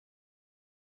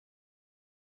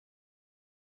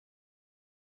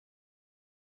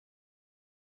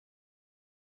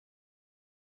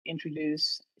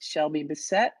introduce Shelby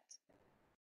Bissett.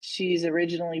 She's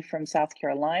originally from South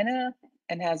Carolina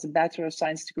and has a Bachelor of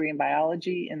Science degree in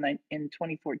biology in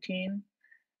 2014.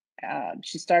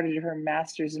 She started her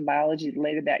master's in biology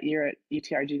later that year at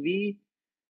UTRGV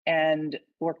and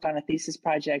worked on a thesis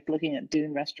project looking at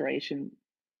dune restoration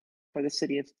for the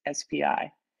city of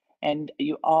SPI. And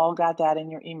you all got that in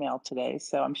your email today,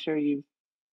 so I'm sure you've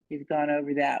gone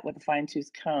over that with a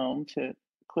fine-tooth comb to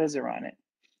quiz her on it.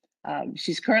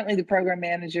 She's currently the program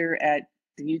manager at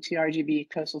the UTRGV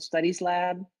Coastal Studies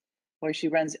Lab, where she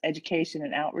runs education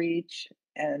and outreach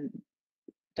and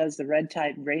does the Red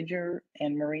Tide Ranger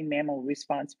and Marine Mammal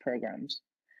Response programs.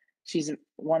 She's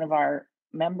one of our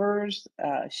members.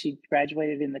 She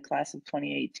graduated in the class of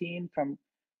 2018 from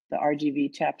the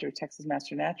RGV Chapter Texas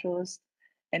Master Naturalist,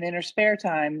 and in her spare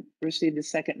time received a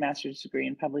second master's degree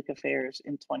in public affairs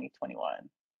in 2021.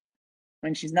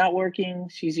 When she's not working,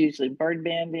 she's usually bird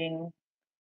banding.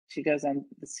 She goes on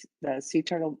the sea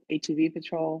turtle ATV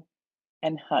patrol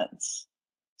and hunts.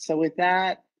 So with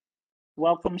that,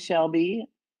 welcome Shelby,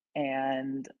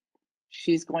 and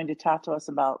she's going to talk to us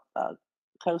about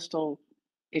coastal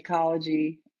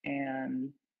ecology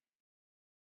and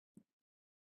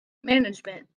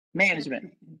management.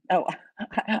 Oh,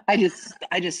 I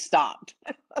just stopped.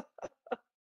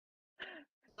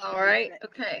 All right.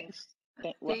 Okay.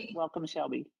 Welcome,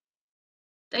 Shelby.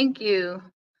 Thank you.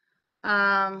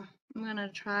 I'm gonna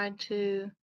try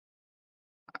to.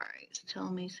 All right. It's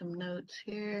telling me some notes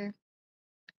here.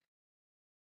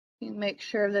 You make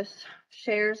sure this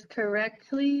shares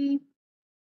correctly.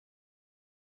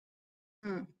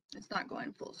 It's not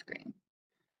going full screen.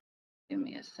 Give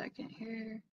me a second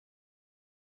here.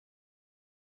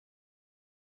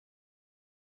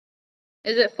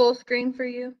 Is it full screen for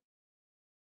you?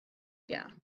 Yeah.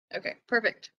 Okay,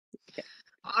 perfect. Okay.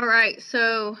 All right,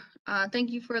 so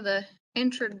thank you for the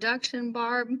introduction,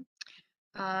 Barb.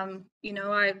 You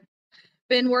know, I've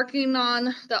been working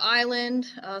on the island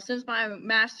since my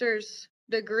master's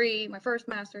degree, my first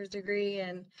master's degree,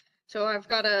 and so I've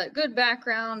got a good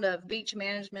background of beach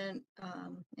management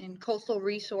and coastal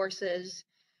resources.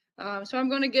 So I'm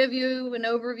going to give you an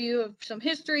overview of some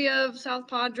history of South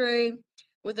Padre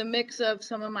with a mix of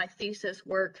some of my thesis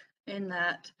work in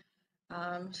that.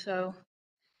 So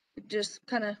just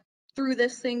kind of threw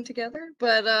this thing together,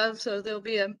 but so there'll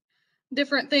be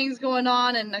different things going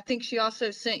on, and I think she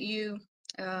also sent you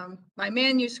my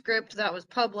manuscript that was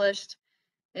published.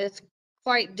 It's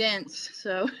quite dense,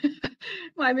 so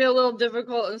might be a little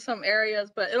difficult in some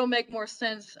areas, but it'll make more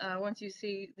sense once you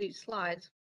see these slides.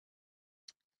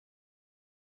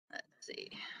 Let's see.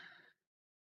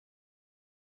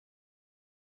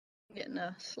 Getting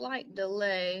a slight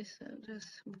delay, so just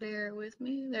bear with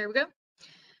me. There we go.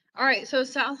 All right, so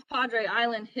South Padre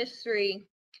Island history.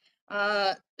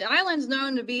 The island's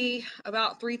known to be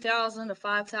about 3,000 to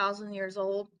 5,000 years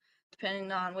old,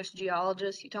 depending on which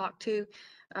geologist you talk to.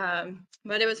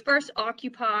 But it was first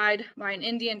occupied by an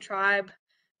Indian tribe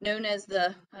known as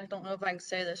the, I don't know if I can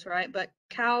say this right, but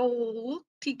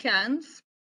Cowticans,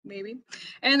 maybe.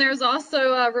 And there's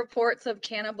also reports of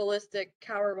cannibalistic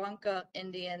Cowabunga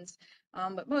Indians,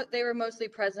 but they were mostly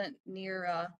present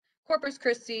near Corpus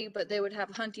Christi, but they would have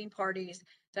hunting parties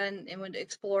then and would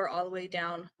explore all the way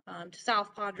down to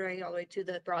South Padre, all the way to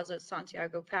the Brazos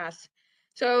Santiago Pass.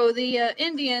 So the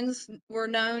Indians were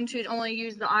known to only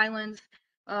use the islands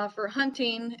for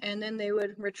hunting, and then they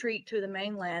would retreat to the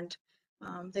mainland.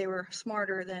 They were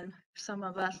smarter than some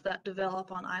of us that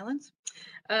develop on islands.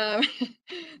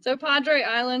 So Padre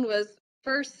Island was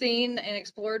first seen and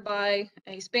explored by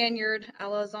a Spaniard,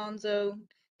 Alonso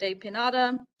de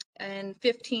Pineda, in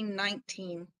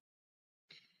 1519.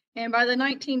 And by the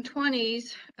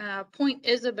 1920s, Point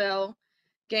Isabel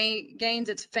gains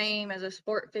its fame as a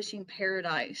sport fishing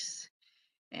paradise.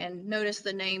 And notice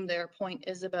the name there, Point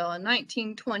Isabel. In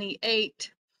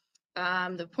 1928,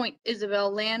 the Point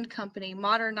Isabel Land Company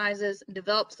modernizes and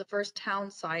develops the first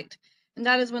town site. And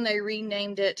that is when they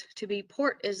renamed it to be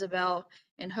Port Isabel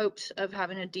in hopes of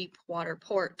having a deep water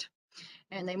port.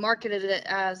 And they marketed it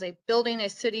as building a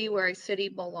city where a city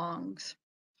belongs.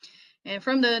 And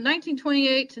from the 1928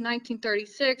 to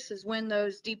 1936 is when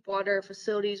those deep water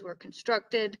facilities were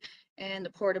constructed and the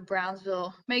Port of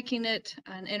Brownsville, making it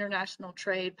an international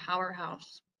trade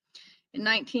powerhouse. In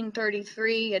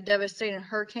 1933, a devastating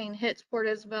hurricane hits Port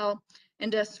Isabel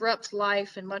and disrupts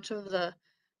life, and much of the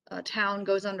town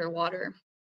goes underwater.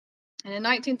 And in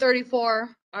 1934,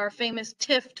 our famous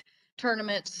TIFT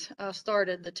tournaments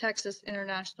started, the Texas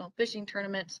International Fishing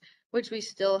Tournaments, which we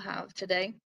still have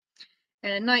today.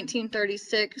 And in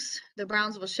 1936, the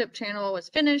Brownsville Ship Channel was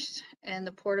finished and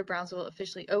the Port of Brownsville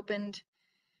officially opened.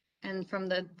 And from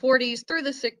the 40s through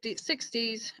the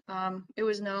 60s, it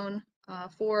was known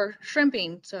for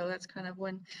shrimping. So that's kind of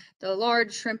when the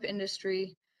large shrimp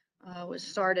industry was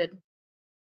started.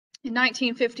 In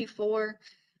 1954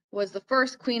 was the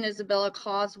first Queen Isabella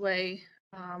Causeway,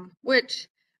 which,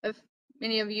 if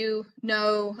many of you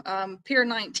know, Pier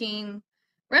 19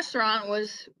 restaurant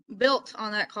was built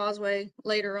on that causeway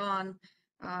later on,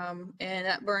 and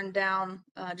that burned down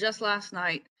just last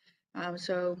night.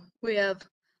 So we have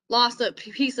lost a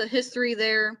piece of history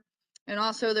there, and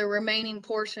also the remaining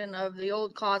portion of the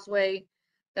old causeway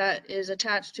that is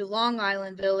attached to Long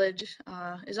Island Village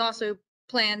is also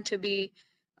planned to be,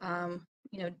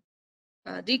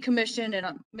 decommissioned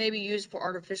and maybe used for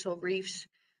artificial reefs,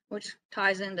 which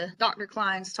ties into Dr.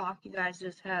 Klein's talk you guys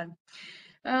just had.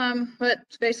 But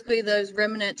basically those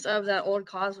remnants of that old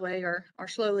causeway are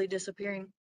slowly disappearing.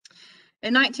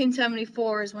 In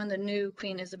 1974 is when the new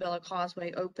Queen Isabella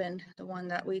Causeway opened, the one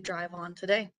that we drive on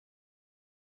today.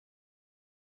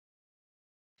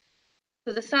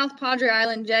 So the South Padre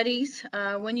Island jetties,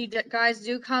 when you guys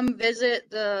do come visit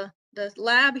the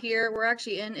lab here, we're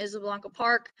actually in Isla Blanca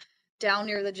Park down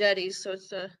near the jetties. So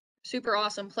it's a super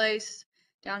awesome place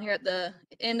down here at the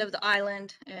end of the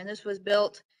island. And this was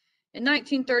built in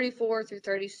 1934 through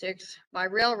 36 by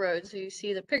railroad. So you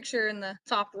see the picture in the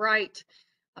top right,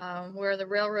 where the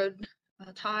railroad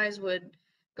ties would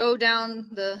go down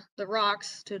the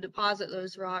rocks to deposit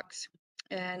those rocks.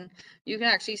 And you can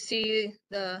actually see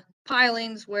the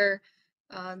pilings where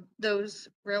those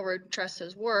railroad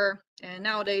trusses were. And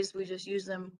nowadays we just use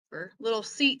them for little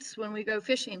seats when we go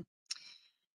fishing.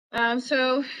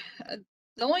 So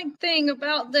the only thing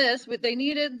about this, they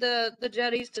needed the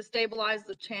jetties to stabilize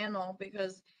the channel,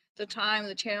 because at the time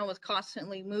the channel was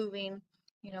constantly moving.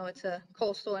 You know, it's a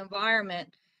coastal environment.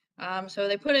 So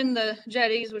they put in the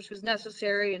jetties, which was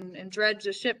necessary, and dredged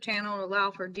the ship channel to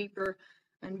allow for deeper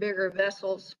and bigger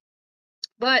vessels.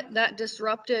 But that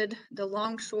disrupted the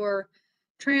longshore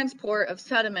transport of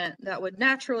sediment that would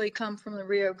naturally come from the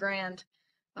Rio Grande.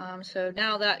 So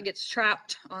now that gets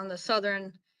trapped on the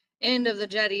southern end of the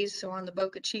jetties, so on the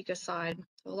Boca Chica side.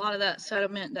 So a lot of that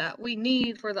sediment that we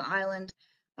need for the island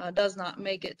does not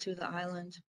make it to the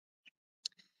island.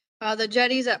 The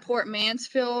jetties at Port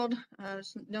Mansfield,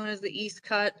 known as the East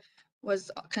Cut,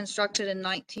 was constructed in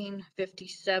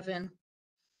 1957.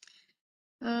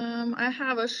 I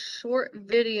have a short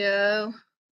video.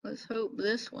 Let's hope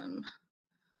this one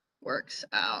works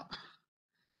out.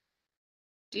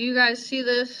 Do you guys see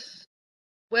this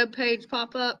web page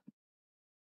pop up?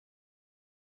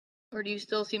 Or do you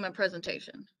still see my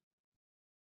presentation?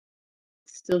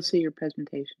 Still see your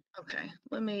presentation. Okay,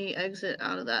 let me exit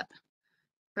out of that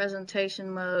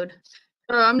presentation mode.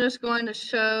 So I'm just going to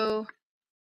show,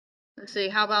 let's see,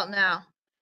 how about now?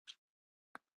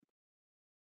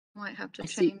 Might have to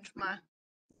change my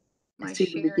I see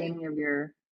sharing. the beginning of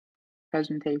your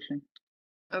presentation.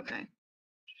 Okay.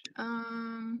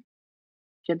 You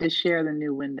have to share the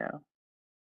new window.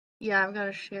 Yeah, I've got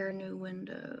to share a new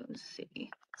window. Let's see.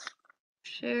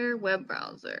 Share web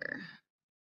browser.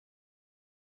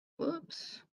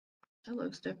 Whoops. That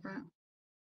looks different.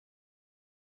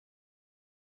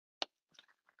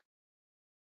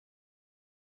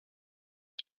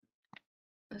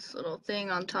 This little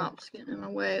thing on top's getting in my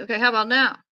way. Okay, how about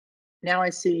now? Now I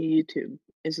see YouTube.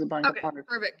 Isla Blanca Park. Okay,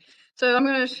 perfect. So I'm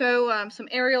going to show some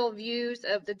aerial views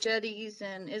of the jetties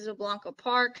in Isla Blanca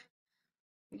Park.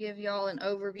 Give y'all an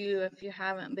overview if you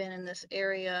haven't been in this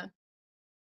area.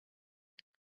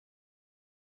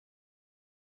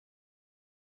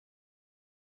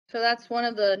 So that's one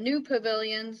of the new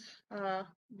pavilions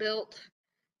built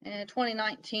in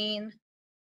 2019.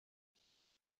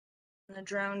 And the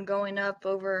drone going up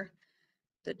over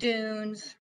the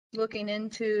dunes, looking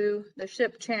into the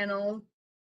ship channel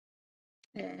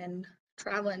and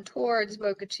traveling towards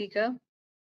Boca Chica.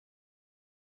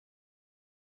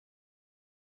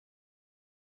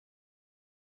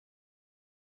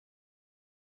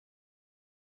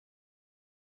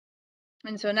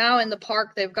 And so now in the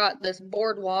park, they've got this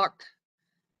boardwalk,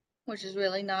 which is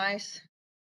really nice.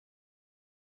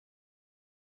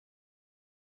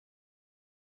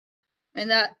 And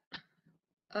that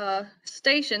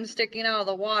station sticking out of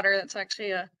the water, that's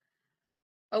actually a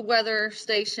weather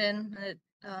station. It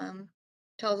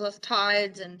tells us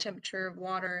tides and temperature of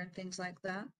water and things like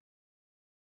that.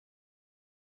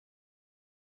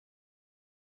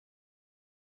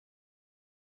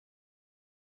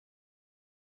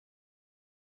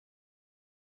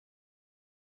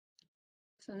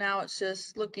 So now it's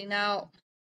just looking out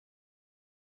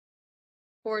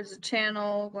towards the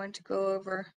channel, going to go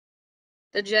over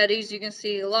the jetties. You can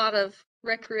see a lot of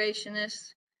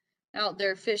recreationists out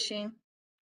there fishing.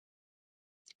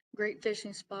 Great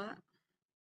fishing spot.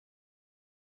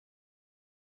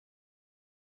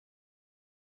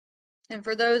 And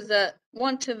for those that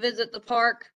want to visit the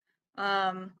park,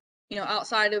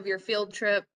 outside of your field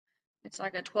trip, it's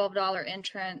like a $12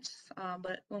 entrance.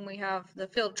 But when we have the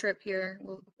field trip here,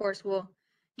 of course, we'll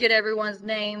get everyone's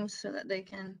names so that they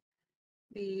can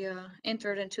be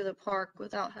entered into the park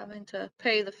without having to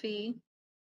pay the fee.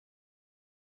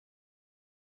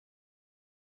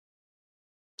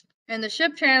 And the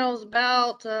ship channel is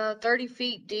about 30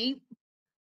 feet deep,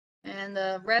 and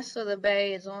the rest of the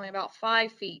bay is only about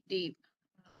 5 feet deep.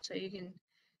 So you can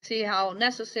see how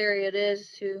necessary it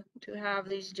is to have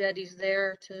these jetties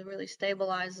there to really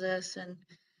stabilize this. And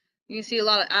you can see a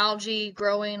lot of algae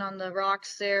growing on the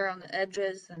rocks there on the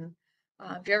edges. And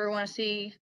if you ever want to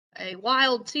see a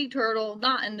wild sea turtle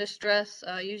not in distress,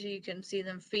 usually you can see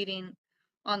them feeding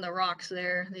on the rocks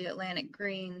there, the Atlantic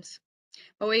greens.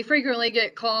 But we frequently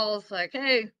get calls like,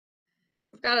 hey,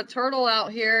 we've got a turtle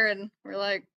out here, and we're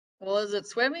like, well, is it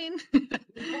swimming?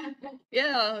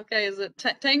 Yeah, okay. Is it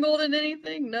tangled in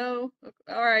anything? No.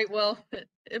 All right, well,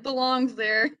 it belongs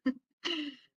there.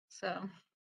 So.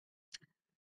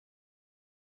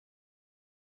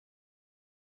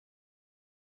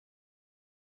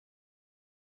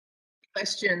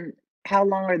 Question, how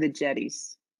long are the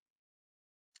jetties?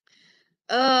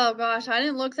 Oh gosh, I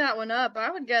didn't look that one up.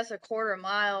 I would guess a quarter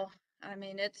mile. I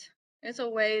mean, it's a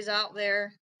ways out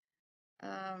there.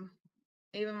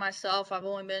 Even myself, I've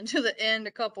only been to the end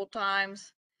a couple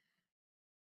times.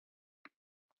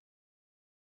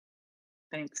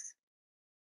 Thanks.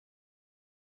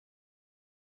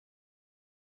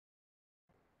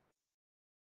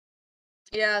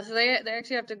 Yeah, so they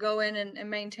actually have to go in and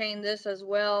maintain this as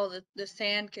well. The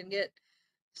sand can get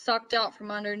sucked out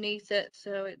from underneath it,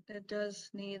 so it does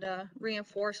need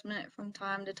reinforcement from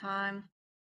time to time.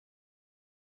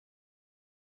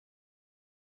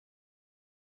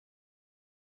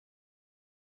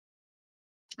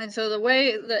 And so the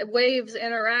way that waves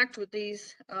interact with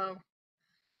these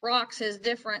rocks is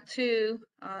different too.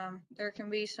 There can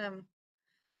be some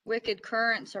wicked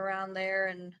currents around there,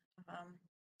 and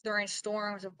during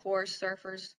storms, of course,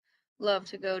 surfers love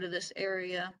to go to this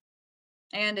area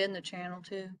and in the channel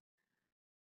too.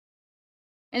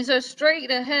 And so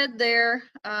straight ahead there,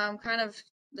 kind of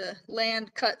the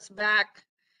land cuts back.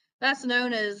 That's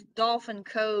known as Dolphin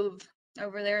Cove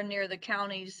over there near the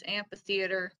county's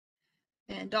amphitheater.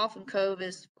 And Dolphin Cove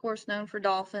is, of course, known for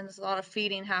dolphins. A lot of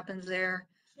feeding happens there.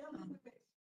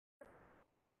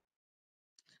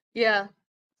 Yeah.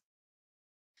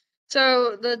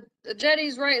 So the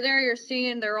jetties right there you're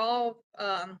seeing, they're all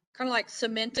kind of like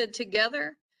cemented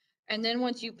together. And then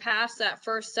once you pass that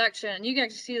first section, you can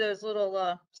actually see those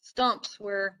little stumps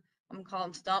where, I'm gonna call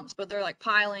them stumps, but they're like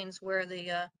pilings where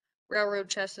the railroad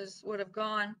trusses would have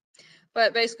gone.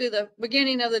 But basically the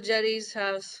beginning of the jetties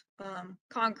has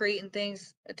concrete and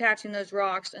things attaching those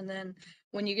rocks. And then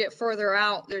when you get further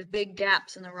out, there's big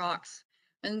gaps in the rocks.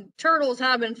 And turtles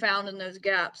have been found in those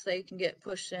gaps. They can get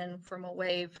pushed in from a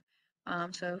wave.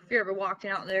 So if you're ever walking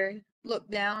out there, look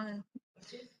down and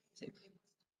see.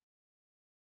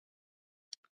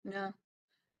 No.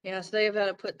 Yes, they've had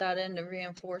to put that in to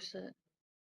reinforce it.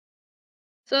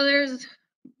 So there's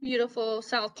beautiful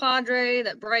South Padre,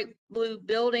 that bright blue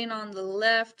building on the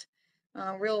left,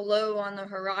 real low on the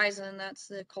horizon. That's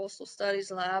the Coastal Studies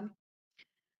Lab.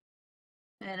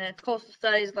 And the Coastal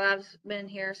Studies Lab's been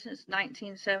here since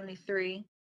 1973,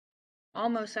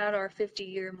 almost at our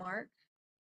 50-year mark.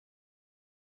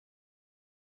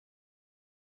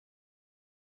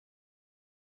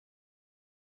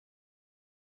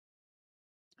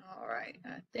 All right,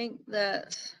 I think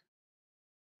that's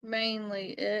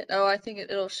mainly it. Oh, I think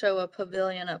it'll show a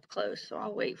pavilion up close, so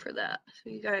I'll wait for that so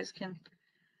you guys can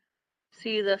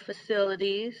see the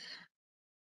facilities.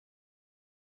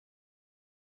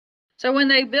 So when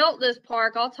they built this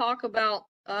park, I'll talk about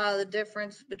the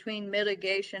difference between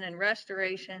mitigation and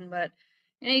restoration, but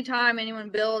anytime anyone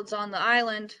builds on the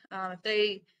island, if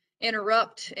they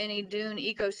interrupt any dune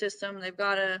ecosystem, they've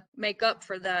got to make up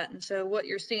for that. And so what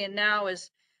you're seeing now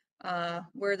is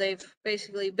where they've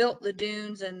basically built the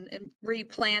dunes and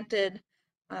replanted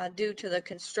due to the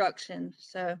construction.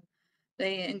 So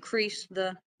they increased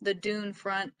the dune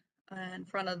front in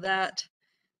front of that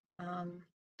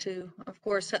to, of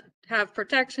course, have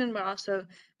protection, but also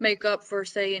make up for,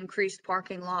 say, increased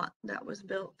parking lot that was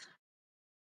built.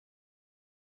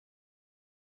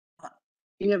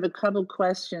 You have a couple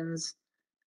questions.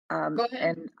 Go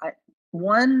ahead. And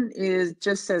one is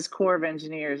just says Corps of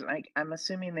Engineers. I'm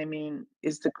assuming they mean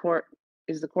is the Corps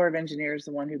of Engineers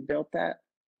the one who built that?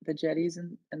 the jetties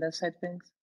and those type of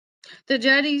things? The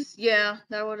jetties, yeah,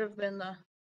 that would have been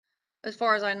as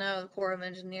far as I know, the Corps of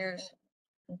Engineers.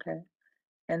 Okay.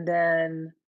 And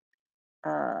then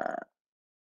uh,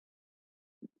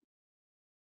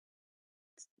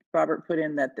 Robert put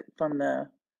in that from the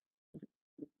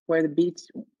where the beach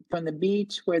from the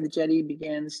beach where the jetty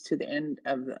begins to the end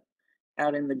of the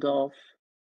out in the Gulf,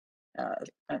 uh,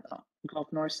 Gulf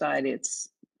North side, it's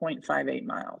 0.58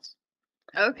 miles.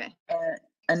 Okay. And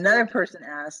So we another can, person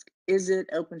asked, "Is it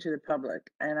open to the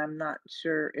public?" And I'm not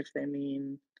sure if they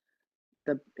mean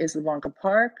is the Blanca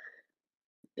Park,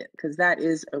 because that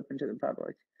is open to the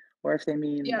public, or if they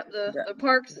mean yeah, the the. the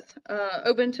park's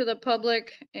open to the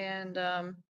public and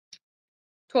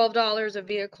 $12 a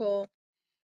vehicle.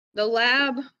 The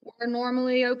lab, we're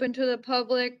normally open to the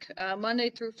public Monday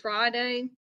through Friday,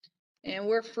 and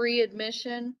we're free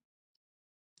admission.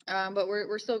 But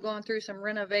we're still going through some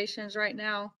renovations right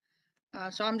now.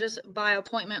 So I'm just by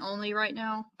appointment only right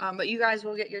now. But you guys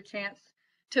will get your chance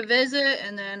to visit,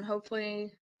 and then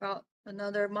hopefully about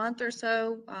another month or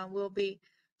so, we'll be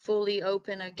fully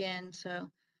open again. So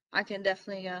I can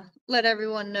definitely let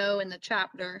everyone know in the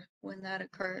chapter when that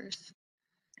occurs.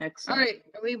 All Excellent. right,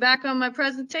 are we back on my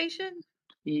presentation?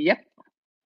 Yep.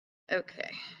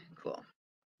 Okay, cool.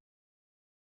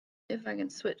 If I can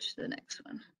switch to the next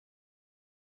one.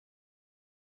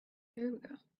 Here we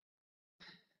go.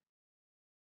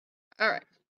 All right.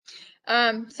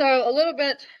 So a little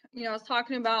bit, I was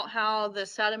talking about how the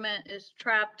sediment is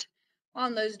trapped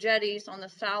on those jetties on the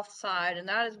south side, and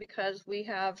that is because we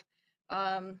have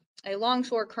a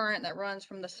longshore current that runs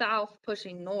from the south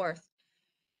pushing north.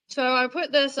 So I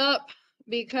put this up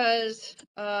because,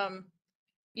 rip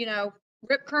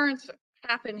currents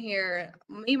happen here.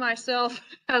 Me, myself,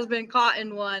 has been caught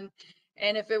in one.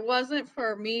 And if it wasn't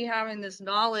for me having this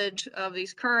knowledge of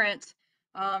these currents,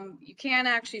 you can't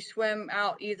actually swim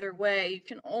out either way. You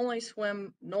can only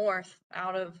swim north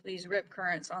out of these rip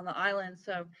currents on the island.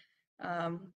 So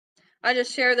I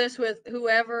just share this with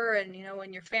whoever, and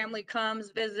when your family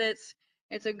comes, visits,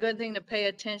 it's a good thing to pay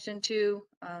attention to.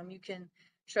 You can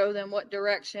show them what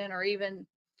direction, or even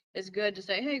it's good to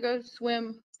say, hey, go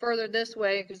swim further this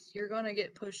way, because you're going to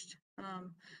get pushed.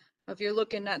 If you're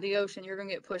looking at the ocean, you're going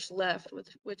to get pushed left,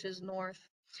 which is north.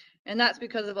 And that's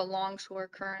because of a longshore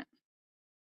current.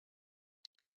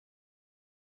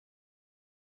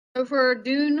 So for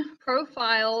dune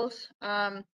profiles,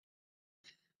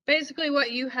 basically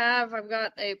what you have, I've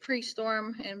got a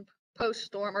pre-storm and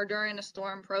post-storm, or during a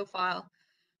storm profile.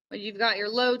 But you've got your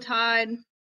low tide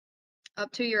up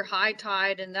to your high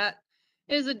tide, and that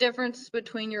is the difference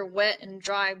between your wet and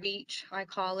dry beach, I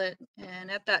call it. And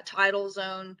at that tidal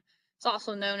zone, it's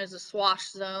also known as a swash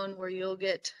zone, where you'll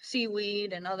get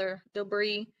seaweed and other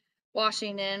debris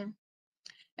washing in.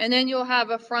 And then you'll have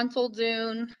a frontal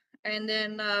dune, and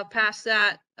then past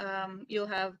that, you'll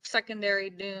have secondary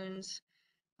dunes,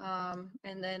 and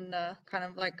then kind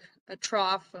of like a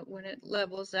trough when it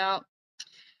levels out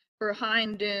for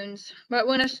hind dunes. But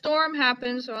when a storm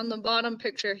happens, on the bottom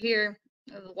picture here,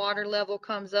 the water level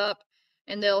comes up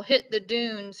and they'll hit the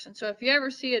dunes. And so if you ever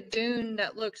see a dune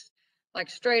that looks like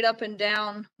straight up and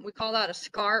down, we call that a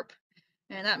scarp.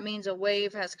 And that means a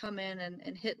wave has come in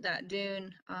and hit that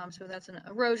dune. So that's an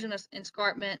erosion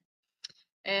escarpment.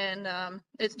 And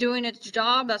it's doing its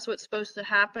job. That's what's supposed to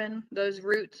happen. Those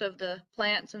roots of the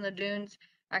plants in the dunes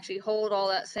actually hold all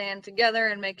that sand together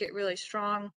and make it really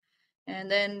strong.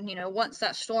 And then, once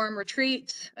that storm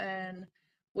retreats and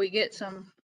we get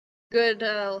some good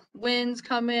winds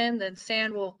come in, then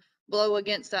sand will blow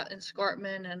against that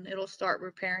escarpment and it'll start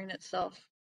repairing itself.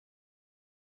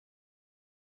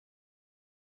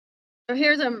 So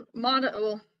here's a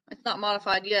well, it's not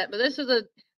modified yet, but this is a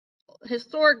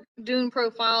historic dune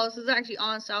profile. This is actually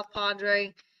on South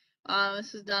Padre.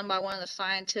 This is done by one of the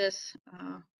scientists,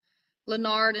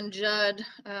 Leonard and Judd.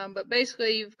 But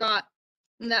basically, you've got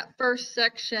in that first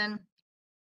section,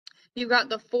 you've got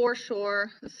the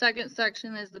foreshore. The second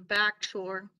section is the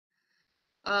backshore.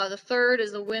 The third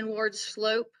is the windward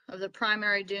slope of the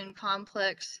primary dune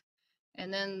complex.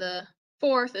 And then the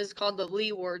fourth is called the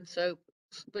leeward slope,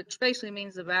 which basically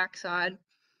means the backside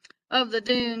of the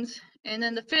dunes. And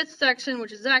then the fifth section,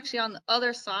 which is actually on the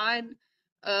other side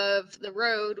of the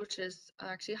road, which is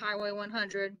actually Highway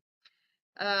 100,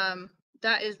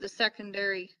 that is the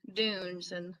secondary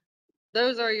dunes. And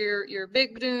those are your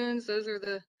big dunes. Those are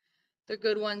the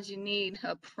good ones you need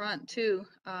up front too.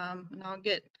 And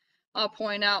I'll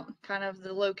point out kind of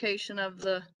the location of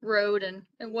the road and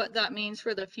what that means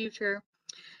for the future.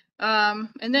 And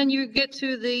then you get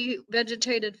to the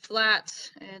vegetated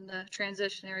flats and the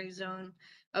transitionary zone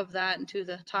of that into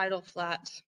the tidal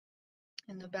flats.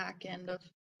 in the back end of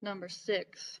number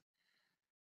 6.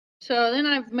 So then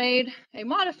I've made a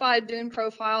modified dune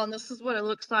profile, and this is what it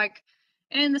looks like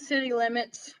in the city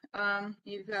limits.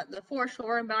 You've got the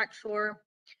foreshore and backshore,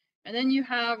 and then you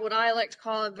have what I like to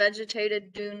call a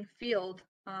vegetated dune field,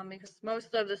 because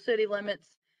most of the city limits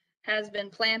has been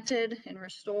planted and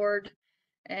restored,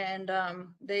 and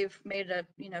they've made a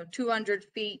 200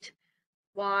 feet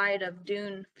wide of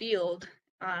dune field,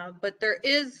 but there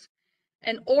is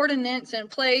an ordinance in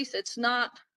place. It's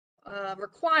not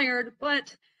required,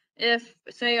 but if,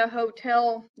 say, a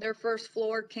hotel, their first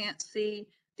floor can't see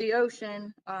the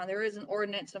ocean, there is an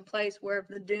ordinance in place where if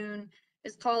the dune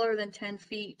is taller than 10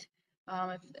 feet,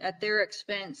 if, at their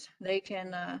expense, they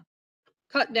can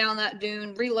cut down that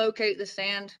dune, relocate the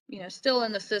sand, still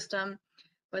in the system,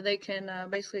 but they can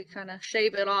basically kind of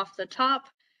shave it off the top,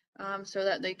 so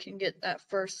that they can get that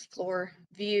first floor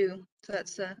view. So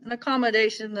that's an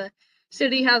accommodation the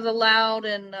city has allowed,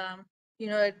 and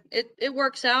it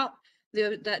works out.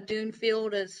 That dune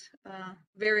field is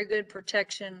very good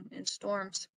protection in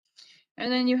storms.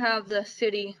 And then you have the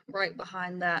city right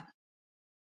behind that.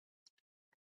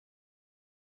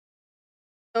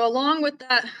 So along with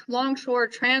that longshore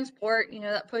transport,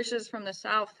 that pushes from the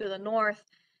south to the north,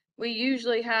 we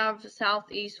usually have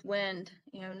southeast wind,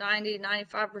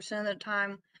 90-95% of the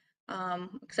time,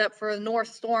 except for a north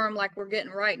storm like we're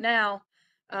getting right now.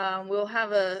 We'll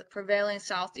have a prevailing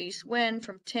southeast wind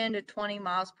from 10 to 20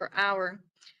 miles per hour,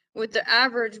 with the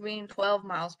average being 12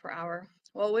 miles per hour.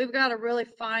 Well, we've got a really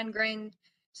fine grained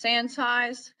sand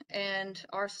size, and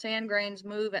our sand grains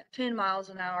move at 10 miles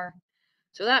an hour.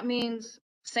 So that means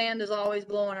sand is always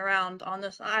blowing around on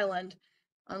this island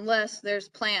unless there's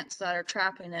plants that are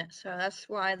trapping it. So that's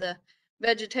why the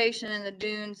vegetation in the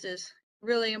dunes is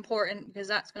really important, because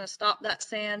that's going to stop that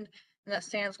sand, and that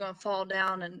sand's going to fall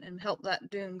down and help that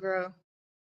dune grow.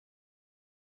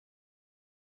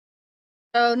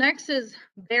 So next is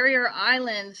barrier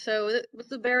islands. So with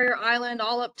the barrier island,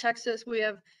 all up Texas, we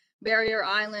have barrier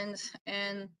islands,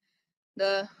 and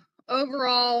the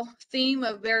overall theme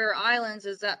of barrier islands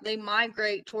is that they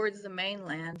migrate towards the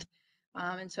mainland.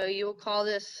 And so you'll call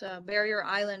this barrier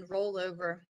island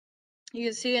rollover. You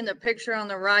can see in the picture on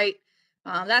the right,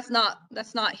 that's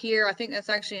not here. I think that's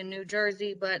actually in New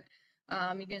Jersey, but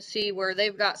you can see where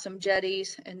they've got some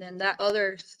jetties, and then that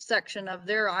other section of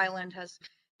their island has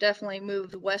definitely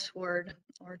moved westward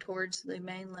or towards the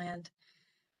mainland.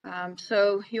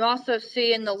 So you also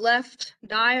see in the left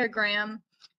diagram,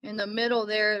 in the middle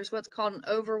there's what's called an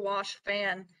overwash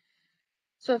fan.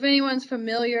 So if anyone's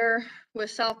familiar with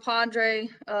South Padre,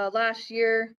 last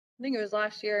year, I think it was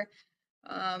last year,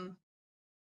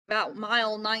 about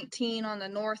mile 19 on the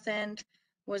north end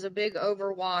was a big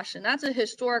overwash, and that's a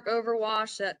historic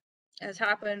overwash that has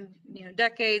happened,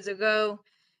 decades ago,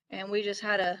 and we just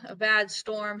had a bad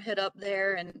storm hit up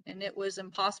there, and it was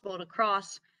impossible to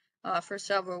cross for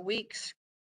several weeks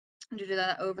due to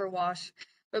that overwash.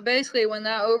 But basically, when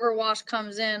that overwash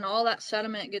comes in, all that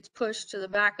sediment gets pushed to the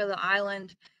back of the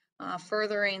island,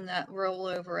 furthering that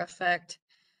rollover effect.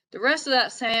 The rest of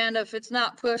that sand, if it's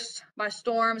not pushed by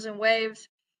storms and waves,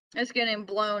 it's getting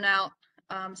blown out.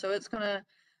 So it's going to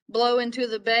blow into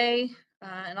the bay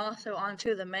and also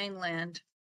onto the mainland.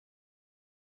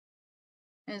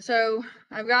 And so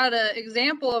I've got an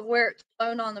example of where it's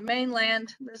blown on the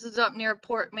mainland. This is up near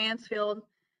Port Mansfield.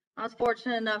 I was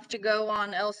fortunate enough to go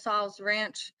on El Sal's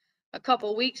ranch a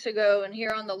couple weeks ago, and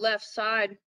here on the left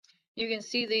side, you can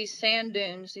see these sand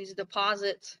dunes, these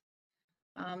deposits.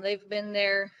 They've been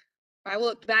there. I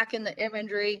looked back in the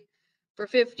imagery for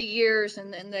 50 years,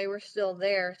 and they were still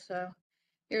there. So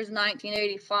here's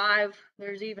 1985.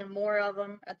 There's even more of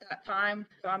them at that time.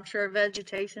 So I'm sure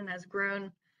vegetation has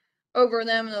grown over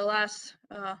them in the last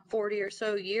 40 or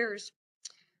so years.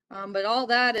 But all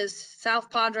that is South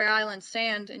Padre Island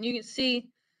sand, and you can see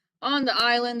on the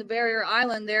island, the barrier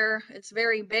island there, it's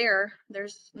very bare.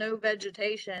 There's no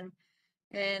vegetation,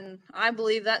 and I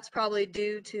believe that's probably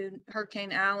due to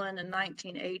Hurricane Allen in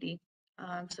 1980.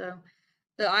 So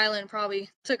the island probably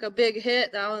took a big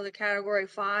hit. That was a Category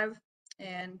 5,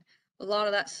 and a lot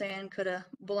of that sand could have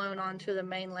blown onto the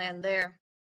mainland there.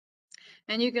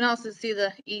 And you can also see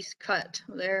the east cut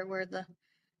there, where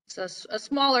it's a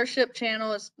smaller ship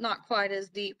channel. It's not quite as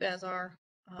deep as our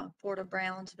Port of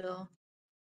Brownsville.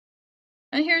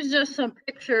 And here's just some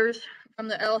pictures from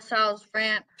the El Sal's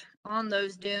ranch on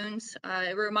those dunes.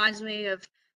 It reminds me of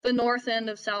the north end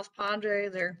of South Padre.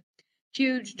 They're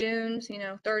huge dunes,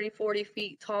 30, 40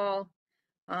 feet tall.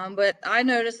 But I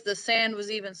noticed the sand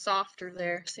was even softer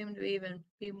there. Seemed to even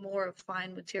be more of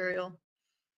fine material.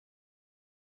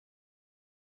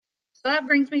 So that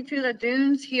brings me to the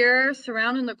dunes here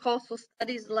surrounding the Coastal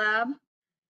Studies Lab.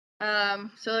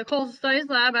 So the Coastal Studies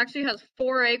Lab actually has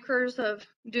 4 acres of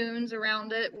dunes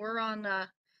around it. We're on a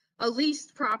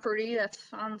leased property that's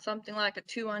on something like a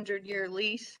 200-year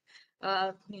lease,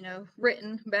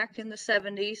 written back in the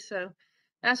 70s. So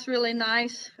that's really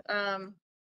nice.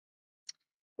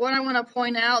 What I want to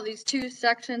point out, these 2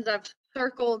 sections I've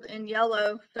circled in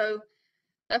yellow. So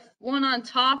the one on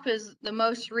top is the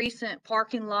most recent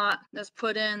parking lot that's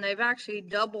put in. They've actually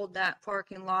doubled that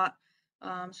parking lot.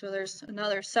 So there's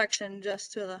another section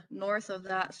just to the north of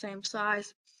that, same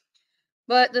size.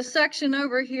 But the section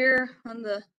over here on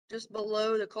the just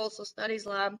below the Coastal Studies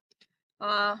Lab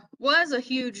was a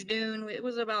huge dune. It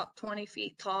was about 20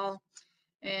 feet tall,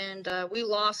 and we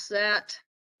lost that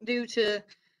due to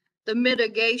the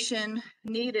mitigation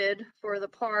needed for the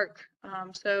park.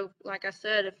 So like I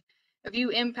said, if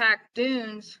you impact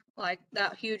dunes like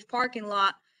that huge parking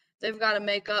lot, they've got to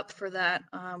make up for that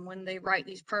when they write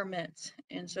these permits.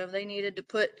 And so they needed to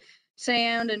put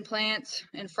sand and plants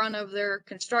in front of their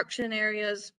construction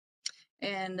areas.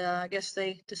 And I guess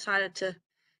they decided to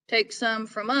take some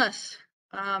from us,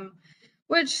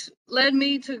 which led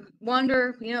me to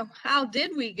wonder, how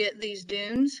did we get these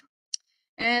dunes?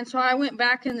 And so I went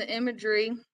back in the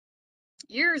imagery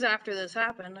years after this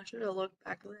happened. I should have looked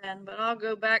back then, but I'll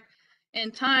go back in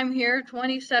time here,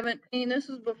 2017. This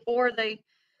is before they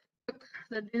took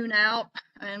the dune out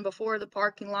and before the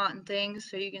parking lot and things.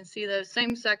 So you can see those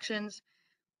same sections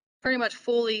pretty much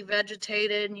fully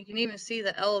vegetated, and you can even see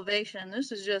the elevation.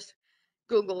 This is just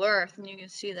Google Earth, and you can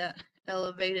see that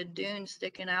elevated dune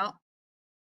sticking out.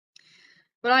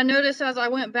 But I noticed as I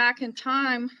went back in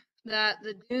time that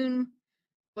the dune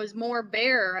was more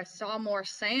bare. I saw more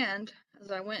sand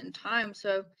as I went in time.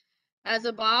 So as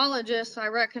a biologist, I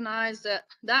recognize that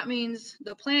that means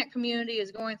the plant community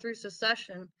is going through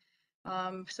succession.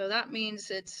 So that means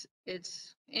it's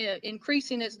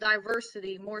increasing its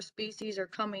diversity. More species are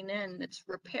coming in. It's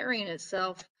repairing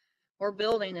itself or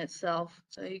building itself.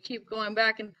 So you keep going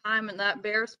back in time, and that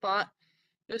bare spot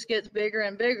just gets bigger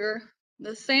and bigger.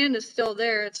 The sand is still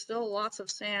there. It's still lots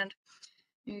of sand.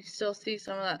 You can still see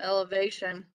some of that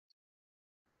elevation.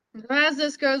 As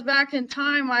this goes back in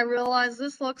time, I realize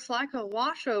this looks like a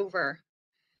washover.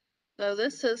 So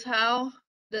this is how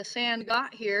the sand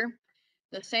got here.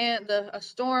 The sand, a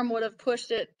storm would have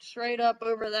pushed it straight up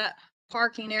over that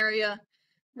parking area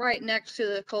right next to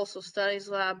the Coastal Studies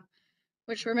Lab,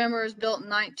 which remember was built in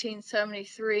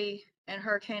 1973, and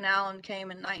Hurricane Allen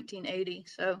came in 1980.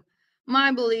 So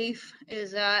my belief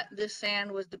is that this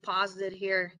sand was deposited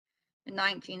here in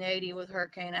 1980 with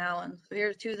Hurricane Allen. So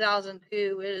here's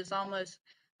 2002. It is almost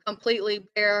completely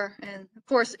bare, and of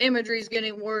course imagery is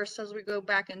getting worse as we go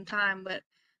back in time, but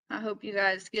I hope you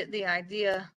guys get the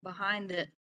idea behind it.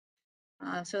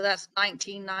 So that's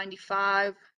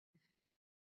 1995,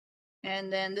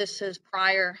 and then this is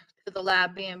prior to the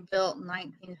lab being built in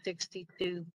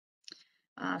 1962.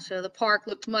 So the park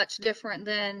looks much different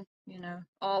then,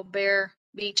 all bare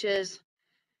beaches.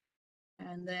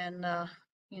 And then,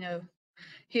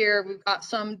 here we've got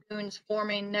some dunes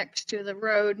forming next to the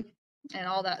road and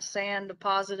all that sand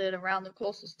deposited around the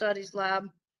Coastal Studies Lab.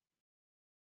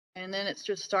 And then it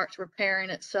just starts repairing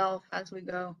itself as we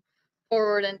go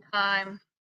forward in time.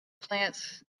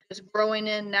 Plants just growing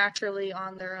in naturally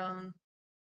on their own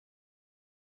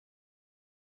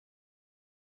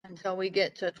until we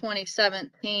get to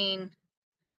 2017.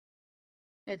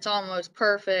 It's almost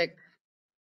perfect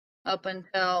up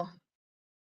until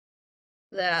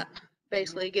that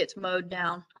basically gets mowed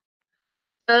down.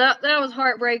 So that was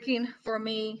heartbreaking for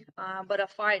me, but a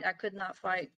fight I could not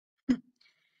fight. So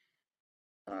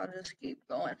I'll just keep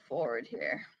going forward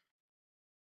here.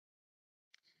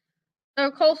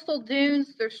 So coastal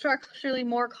dunes, they're structurally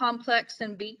more complex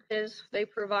than beaches. They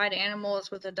provide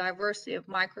animals with a diversity of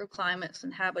microclimates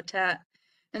and habitat.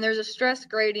 And there's a stress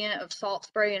gradient of salt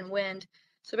spray and wind.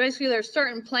 So basically there's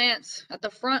certain plants at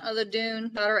the front of the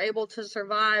dune that are able to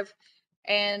survive,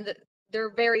 and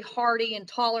they're very hardy and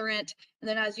tolerant. And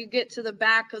then as you get to the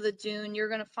back of the dune, you're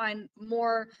going to find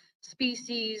more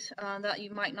species that you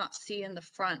might not see in the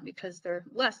front because they're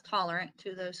less tolerant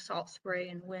to those salt spray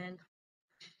and wind.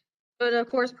 But of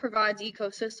course provides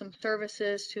ecosystem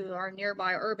services to our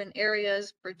nearby urban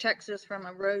areas, protects us from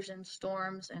erosion,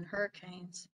 storms, and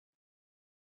hurricanes.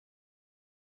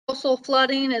 Coastal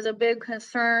flooding is a big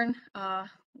concern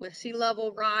with sea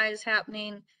level rise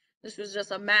happening. This was just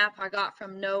a map I got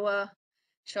from NOAA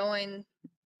showing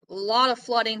a lot of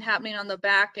flooding happening on the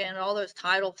back end, all those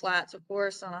tidal flats. Of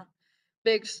course, on a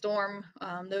big storm,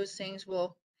 those things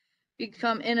will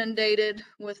become inundated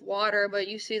with water, but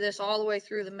you see this all the way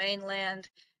through the mainland,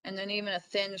 and then even a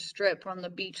thin strip on the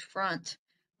beach front.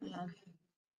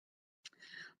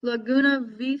 Laguna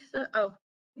Vista, oh,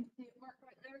 you see it marked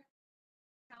right there?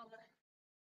 How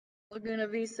the Laguna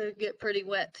Vista get pretty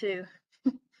wet too.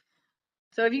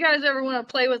 So if you guys ever want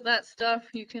to play with that stuff,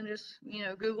 you can just,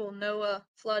 Google NOAA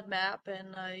flood map,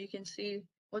 and you can see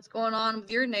what's going on with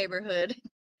your neighborhood.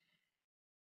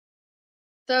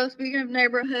 So speaking of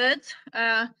neighborhoods,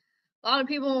 a lot of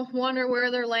people wonder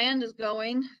where their land is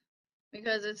going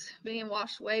because it's being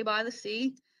washed away by the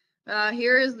sea.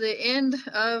 Here is the end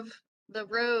of the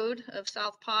road of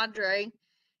South Padre,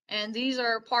 and these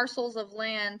are parcels of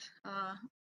land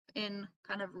in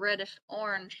kind of reddish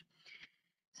orange.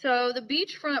 So the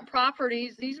beachfront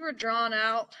properties, these were drawn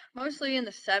out mostly in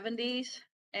the 70s,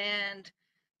 and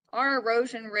our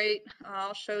erosion rate,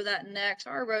 I'll show that next,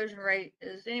 our erosion rate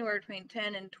is anywhere between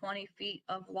 10 and 20 feet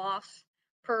of loss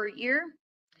per year.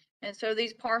 And so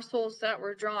these parcels that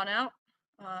were drawn out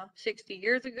 60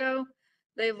 years ago,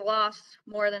 they've lost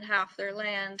more than half their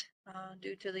land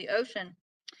due to the ocean.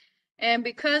 And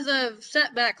because of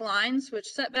setback lines, which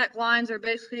setback lines are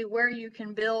basically where you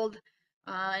can build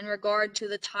in regard to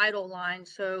the tidal line.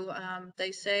 So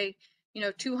they say,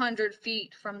 200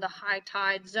 feet from the high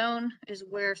tide zone is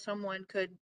where someone could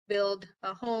build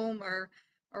a home or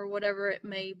whatever it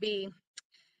may be.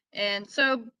 And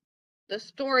so the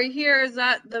story here is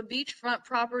that the beachfront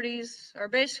properties are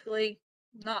basically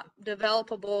not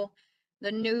developable.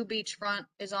 The new beachfront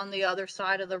is on the other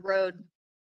side of the road.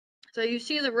 So you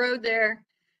see the road there,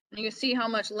 and you see how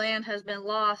much land has been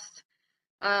lost.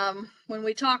 When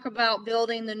we talk about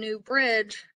building the new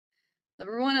bridge,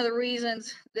 one of the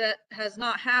reasons that has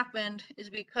not happened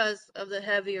is because of the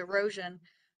heavy erosion.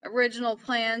 Original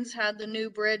plans had the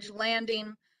new bridge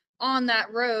landing on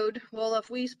that road. Well, if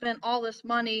we spent all this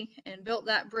money and built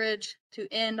that bridge to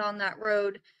end on that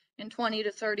road, in 20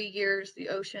 to 30 years, the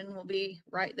ocean will be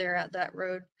right there at that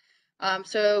road.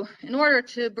 So in order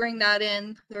to bring that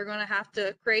in, they're going to have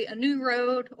to create a new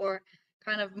road or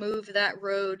kind of move that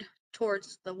road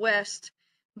towards the west,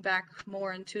 back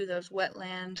more into those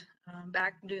wetland,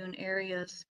 back dune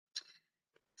areas.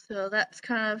 So that's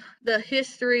kind of the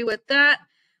history with that.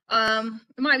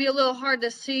 It might be a little hard to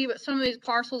see, but some of these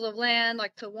parcels of land,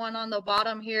 like the one on the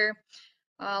bottom here,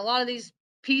 a lot of these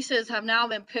pieces have now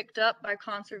been picked up by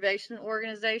conservation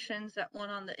organizations. That one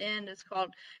on the end is called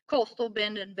Coastal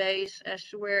Bend and Bays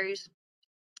Estuaries.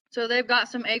 So they've got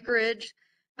some acreage,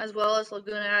 as well as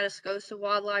Laguna Atascosa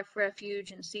Wildlife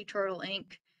Refuge and Sea Turtle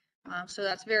Inc. So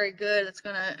that's very good. It's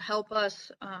going to help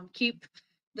us keep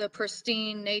the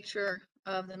pristine nature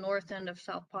of the north end of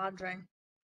South Padre.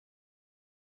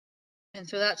 And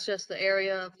so that's just the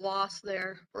area of loss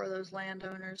there for those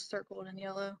landowners circled in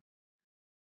yellow.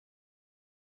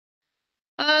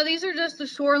 These are just the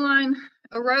shoreline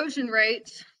erosion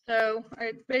rates. So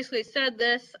I basically said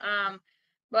this,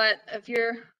 but if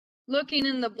you're looking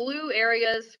in the blue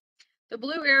areas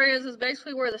is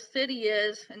basically where the city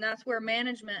is, and that's where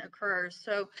management occurs.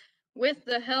 So with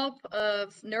the help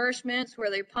of nourishments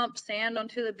where they pump sand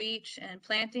onto the beach and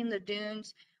planting the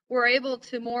dunes, we're able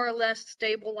to more or less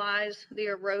stabilize the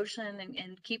erosion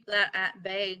and keep that at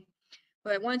bay.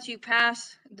 But once you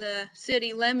pass the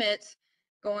city limits,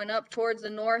 going up towards the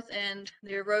north end,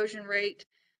 the erosion rate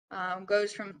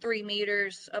goes from 3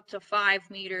 meters up to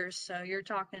 5 meters. So you're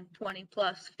talking 20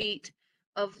 plus feet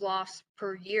of loss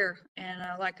per year. And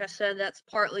like I said, that's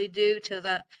partly due to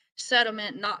the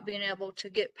sediment not being able to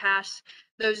get past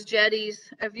those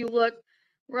jetties. If you look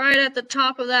right at the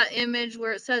top of that image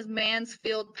where it says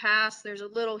Mansfield Pass, there's a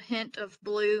little hint of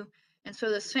blue. And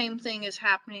so the same thing is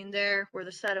happening there where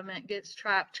the sediment gets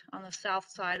trapped on the south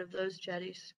side of those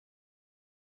jetties.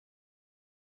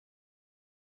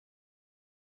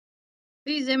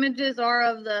 These images are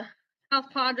of the South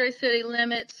Padre city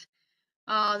limits.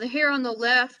 The here on the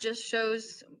left just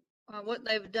shows what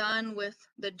they've done with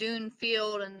the dune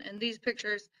field, and these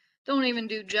pictures don't even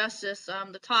do justice.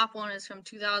 The top one is from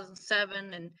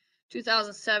 2007, and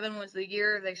 2007 was the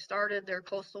year they started their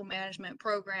coastal management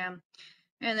program.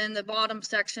 And then the bottom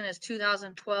section is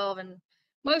 2012, and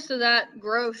most of that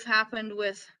growth happened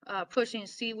with pushing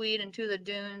seaweed into the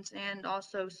dunes and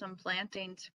also some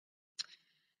plantings.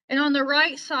 And on the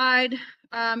right side,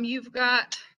 you've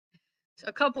got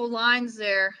a couple lines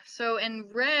there. So in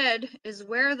red is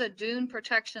where the dune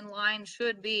protection line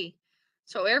should be.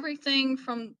 So everything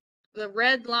from the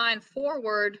red line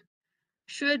forward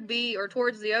should be, or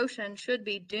towards the ocean, should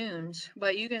be dunes.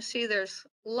 But you can see there's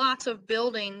lots of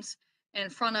buildings in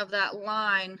front of that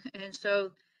line. And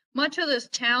so much of this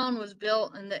town was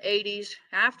built in the 80s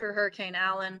after Hurricane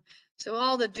Allen. So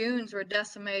all the dunes were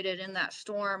decimated in that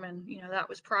storm. And, that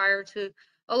was prior to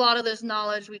a lot of this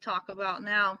knowledge we talk about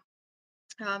now.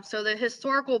 So the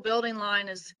historical building line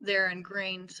is there in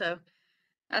green. So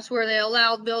that's where they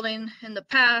allowed building in the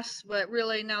past. But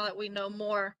really, now that we know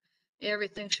more,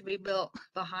 everything should be built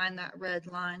behind that red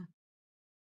line.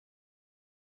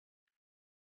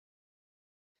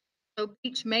 So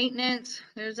beach maintenance,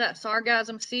 there's that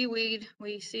sargassum seaweed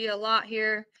we see a lot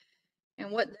here.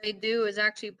 And what they do is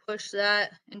actually push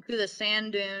that into the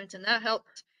sand dunes, and that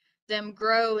helps them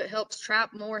grow. It helps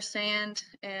trap more sand,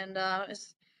 and it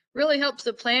really helps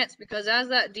the plants, because as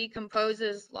that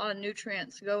decomposes, a lot of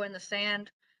nutrients go in the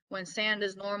sand when sand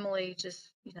is normally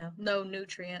just, no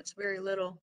nutrients, very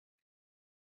little.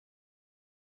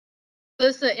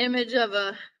 This is an image of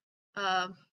a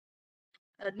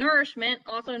nourishment,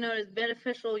 also known as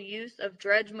beneficial use of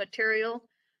dredge material.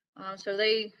 So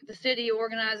the city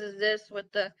organizes this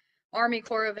with the Army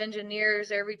Corps of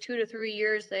Engineers. Every 2 to 3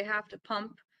 years, they have to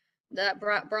pump that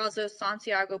Brazos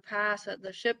Santiago Pass at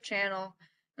the ship channel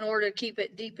in order to keep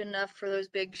it deep enough for those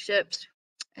big ships.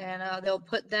 And they'll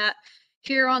put that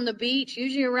here on the beach,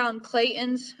 usually around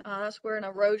Clayton's. That's where an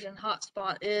erosion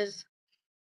hotspot is.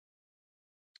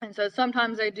 And so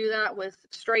sometimes they do that with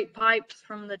straight pipes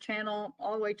from the channel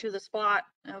all the way to the spot.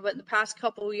 But in the past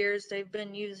couple of years, they've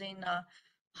been using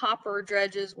hopper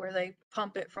dredges where they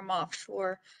pump it from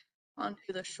offshore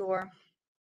onto the shore.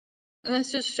 And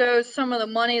this just shows some of the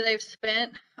money they've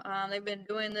spent. They've been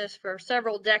doing this for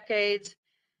several decades,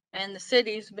 and the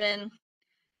city's been,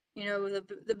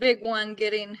 the big one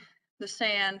getting the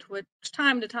sand, which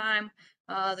time to time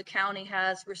the county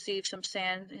has received some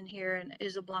sand in here in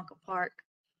Isla Blanca Park.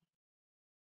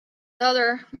 The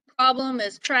other problem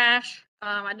is trash.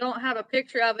 I don't have a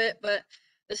picture of it, but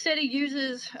the city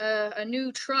uses a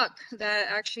new truck that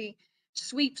actually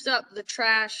sweeps up the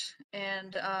trash,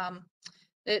 and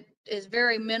it is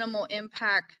very minimal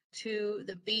impact to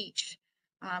the beach.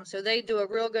 So they do a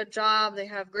real good job. They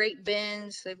have great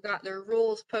bins. They've got their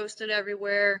rules posted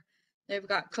everywhere. They've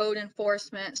got code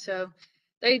enforcement. So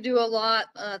they do a lot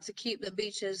to keep the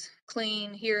beaches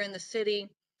clean here in the city.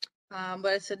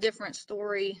 But it's a different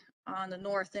story on the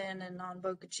north end and on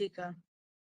Boca Chica.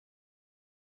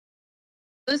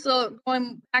 This is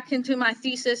going back into my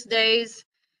thesis days.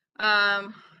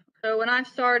 So when I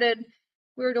started,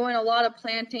 we were doing a lot of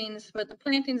plantings, but the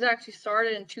plantings actually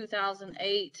started in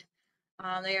 2008.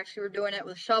 They actually were doing it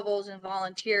with shovels and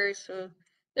volunteers, so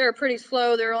they were pretty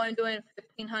slow. They were only doing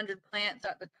 1,500 plants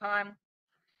at the time.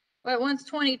 But once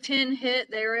 2010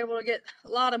 hit, they were able to get a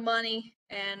lot of money,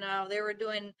 and they were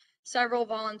doing several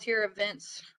volunteer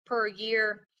events per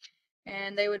year,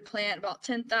 and they would plant about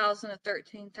 10,000 to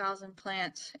 13,000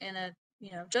 plants in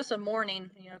just a morning,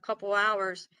 a couple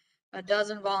hours. A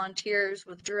dozen volunteers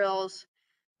with drills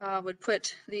would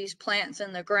put these plants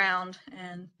in the ground,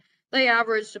 and they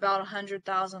averaged about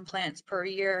 100,000 plants per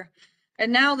year.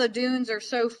 And now the dunes are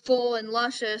so full and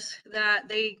luscious that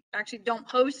they actually don't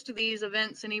host these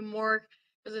events anymore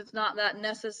because it's not that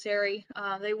necessary.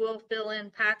 They will fill in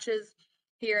patches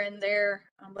here and there,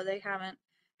 but they haven't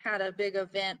had a big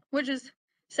event, which is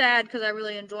sad because I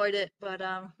really enjoyed it, but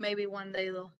maybe one day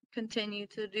they'll continue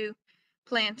to do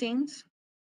plantings.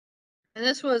 And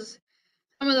this was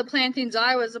some of the plantings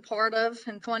I was a part of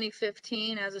in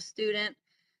 2015 as a student.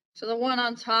 So the one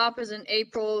on top is in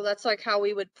April. That's like how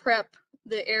we would prep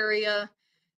the area.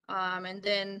 And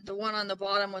then the one on the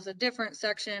bottom was a different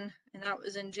section, and that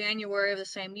was in January of the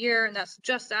same year, and that's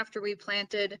just after we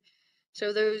planted.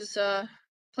 So those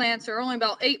plants are only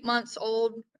about 8 months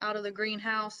old out of the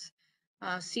greenhouse.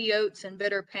 Sea oats and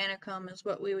bitter panicum is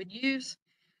what we would use.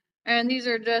 And these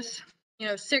are just,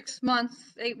 6 months,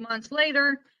 8 months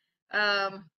later.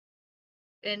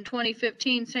 In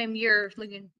 2015, same year, we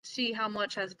can see how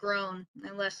much has grown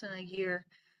in less than a year.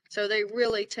 So they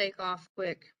really take off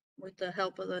quick with the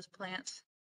help of those plants.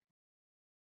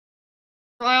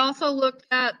 So I also looked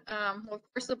at, of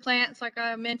course, the plants, like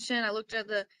I mentioned. I looked at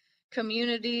the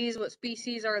communities, what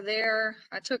species are there.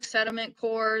 I took sediment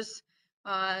cores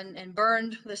and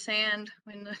burned the sand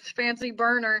in the fancy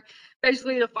burner,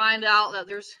 basically to find out that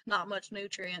there's not much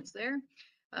nutrients there.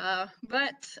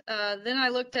 But then I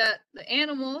looked at the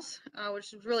animals,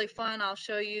 which is really fun. I'll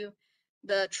show you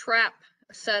the trap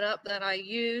setup that I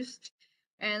used.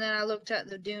 And then I looked at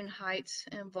the dune heights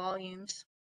and volumes.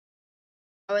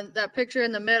 Oh, and that picture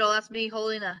in the middle, that's me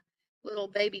holding a little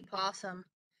baby possum.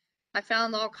 I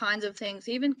found all kinds of things,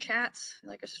 even cats,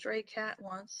 like a stray cat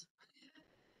once.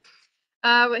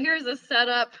 But here's a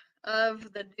setup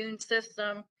of the dune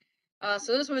system.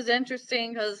 So this was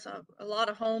interesting because a lot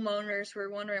of homeowners were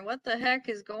wondering what the heck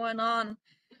is going on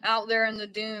out there in the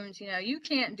dunes. You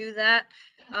can't do that.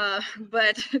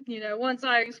 But once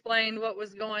I explained what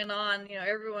was going on,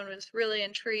 everyone was really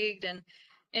intrigued and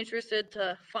interested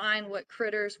to find what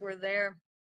critters were there.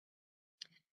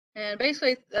 And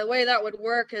basically the way that would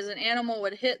work is an animal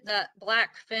would hit that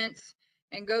black fence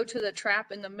and go to the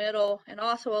trap in the middle, and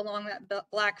also along that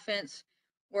black fence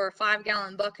were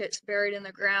 5-gallon buckets buried in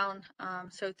the ground,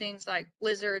 so things like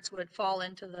lizards would fall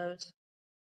into those.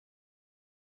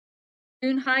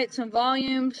 Dune heights and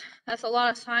volumes, that's a lot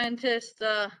of scientists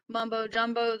mumbo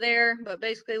jumbo there, but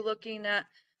basically looking at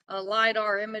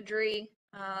LiDAR imagery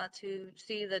to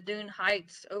see the dune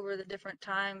heights over the different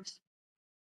times.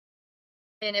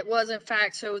 And it was, in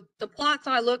fact, so the plots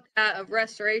I looked at of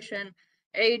restoration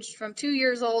aged from 2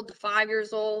 years old to 5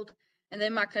 years old. And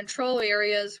then my control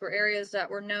areas were areas that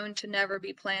were known to never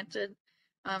be planted.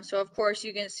 So of course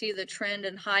you can see the trend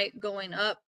in height going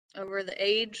up over the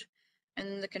age,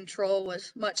 and the control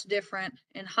was much different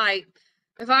in height.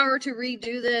 If I were to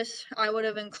redo this, I would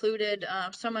have included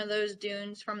some of those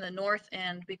dunes from the north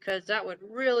end, because that would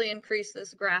really increase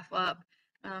this graph up,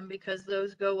 because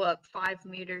those go up 5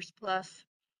 meters plus.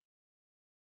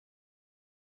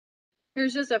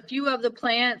 Here's just a few of the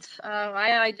plants.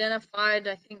 I identified,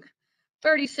 I think,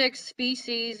 36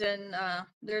 species, and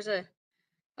there's a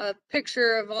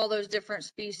picture of all those different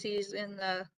species in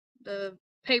the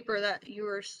paper that you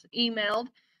were emailed.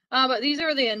 But these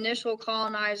are the initial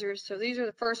colonizers, so these are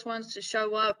the first ones to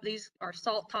show up. These are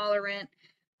salt tolerant.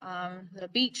 The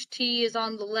beech tea is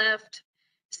on the left.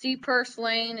 Sea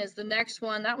purslane is the next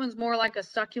one. That one's more like a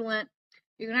succulent.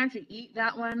 You can actually eat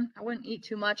that one. I wouldn't eat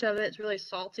too much of it. It's really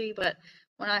salty, but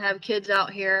when I have kids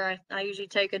out here, I usually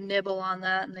take a nibble on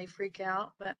that and they freak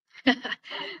out, but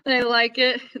they like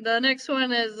it. The next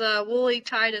one is woolly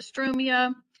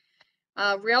tidostromia.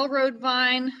 Railroad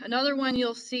vine, another one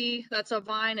you'll see that's a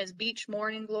vine is beech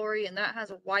morning glory, and that has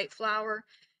a white flower.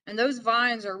 And those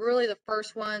vines are really the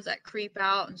first ones that creep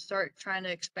out and start trying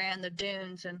to expand the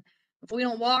dunes. And if we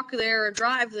don't walk there or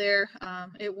drive there,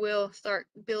 it will start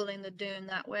building the dune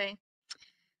that way.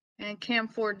 And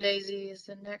camphor daisy is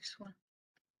the next one.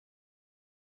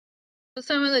 So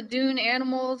some of the dune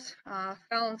animals,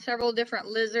 found several different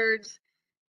lizards,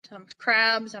 some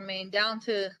crabs, down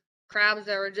to crabs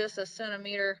that were just a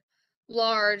centimeter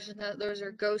large. Those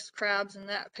are ghost crabs in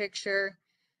that picture.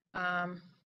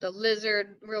 The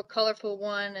lizard, real colorful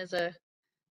one, is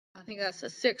I think that's a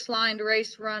 6-lined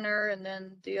race runner, and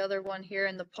then the other one here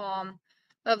in the palm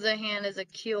of the hand is a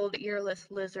keeled earless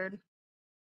lizard.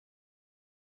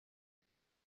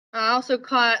 I also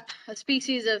caught a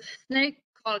species of snake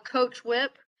called a coach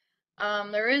whip.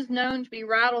 There is known to be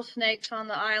rattlesnakes on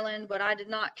the island, but I did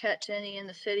not catch any in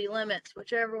the city limits,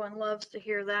 which everyone loves to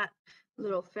hear that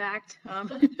little fact.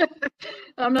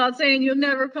 I'm not saying you'll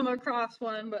never come across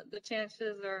one, but the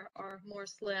chances are more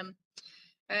slim.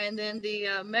 And then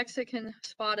the Mexican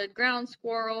spotted ground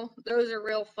squirrel, those are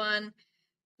real fun.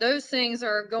 Those things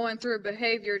are going through a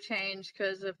behavior change,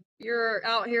 because if you're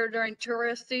out here during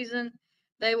tourist season,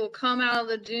 they will come out of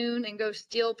the dune and go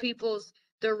steal people's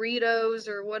Doritos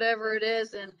or whatever it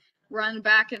is and run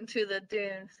back into the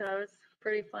dune. So it's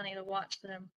pretty funny to watch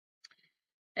them.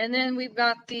 And then we've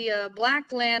got the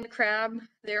black land crab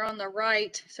there on the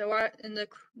right. So in the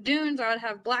dunes, I would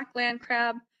have black land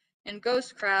crab and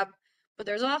ghost crab, but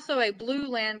there's also a blue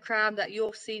land crab that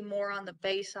you'll see more on the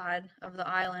bay side of the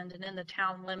island and in the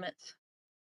town limits.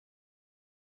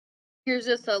 Here's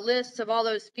just a list of all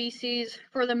those species.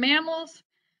 For the mammals,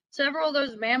 several of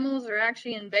those mammals are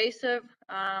actually invasive.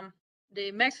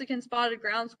 The Mexican spotted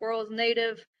ground squirrel is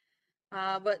native,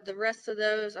 but the rest of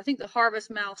those, I think the harvest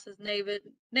mouse is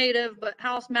native, but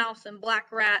house mouse and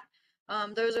black rat,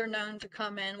 those are known to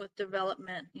come in with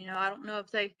development. I don't know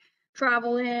if they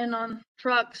travel in on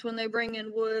trucks when they bring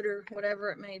in wood or whatever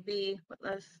it may be, but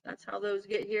that's how those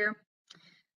get here.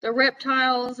 The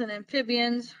reptiles and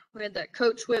amphibians, we had that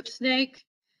coach whip snake,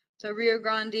 the Rio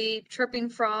Grande tripping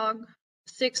frog,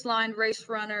 6-lined race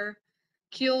runner,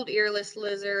 keeled earless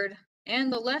lizard,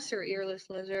 and the lesser earless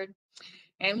lizard.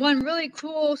 And one really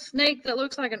cool snake that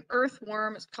looks like an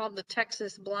earthworm is called the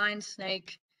Texas blind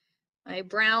snake, a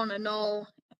brown anole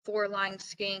 4-lined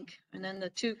skink, and then the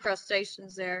 2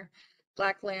 crustaceans there,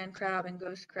 black land crab and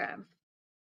ghost crab.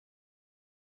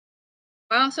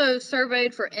 I also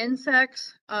surveyed for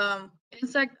insects.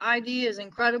 Insect ID is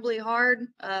incredibly hard,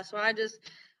 so I just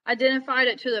identified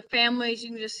it to the families. You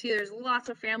can just see there's lots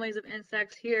of families of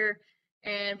insects here,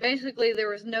 and basically there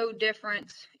was no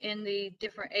difference in the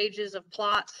different ages of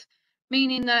plots,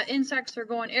 meaning that insects are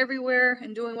going everywhere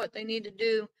and doing what they need to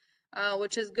do.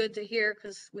 which is good to hear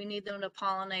because we need them to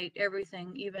pollinate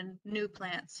everything, even new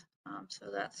plants. So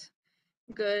that's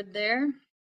good there.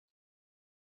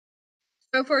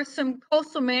 So for some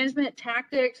coastal management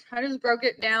tactics, I just broke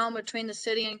it down between the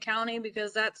city and county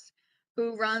because that's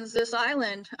who runs this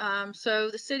island. So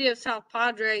the city of South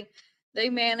Padre, they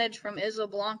manage from Isla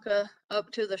Blanca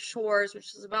up to the shores,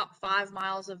 which is about 5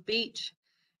 miles of beach.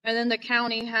 And then the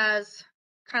county has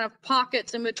kind of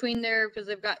pockets in between there because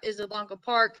they've got Isla Blanca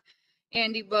Park,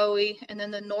 Andy Bowie, and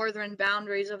then the northern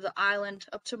boundaries of the island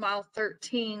up to mile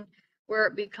 13, where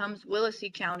it becomes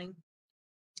Willacy County.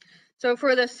 So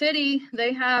for the city,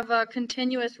 they have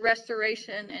continuous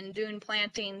restoration and dune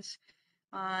plantings,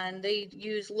 and they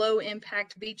use low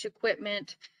impact beach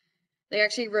equipment. They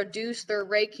actually reduce their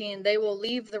raking. They will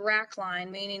leave the rack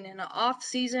line, meaning in the off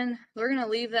season, they're going to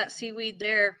leave that seaweed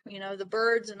there, you know, the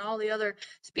birds and all the other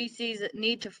species that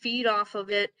need to feed off of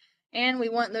it. And we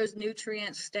want those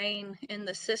nutrients staying in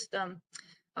the system.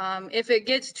 If it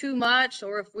gets too much,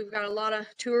 or if we've got a lot of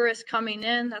tourists coming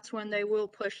in, that's when they will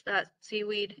push that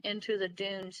seaweed into the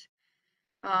dunes.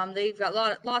 They've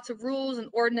got lots of rules and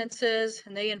ordinances,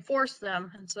 and they enforce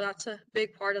them, and so that's a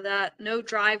big part of that. No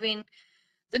driving.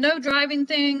 The no driving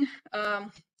thing,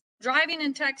 driving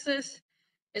in Texas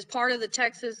is part of the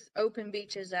Texas Open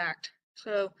Beaches Act.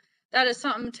 So that is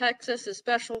something Texas is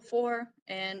special for,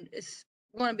 and it's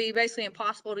going to be basically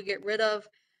impossible to get rid of,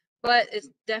 but it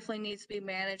definitely needs to be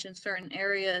managed in certain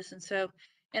areas. And so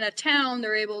in a town,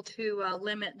 they're able to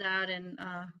limit that and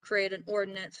create an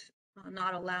ordinance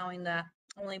not allowing that,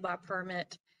 only by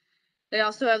permit. They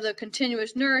also have the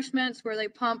continuous nourishments where they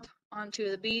pump onto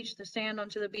the beach, the sand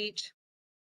onto the beach.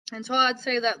 And so I'd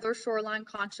say that they're shoreline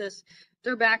conscious,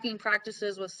 they're backing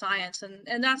practices with science.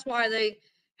 And that's why they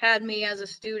had me as a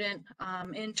student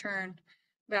intern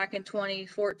back in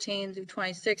 2014 through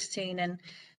 2016. And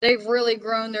they've really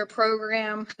grown their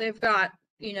program. They've got,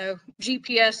 you know,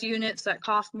 GPS units that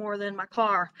cost more than my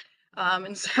car.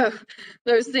 And so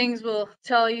those things will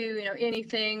tell you, you know,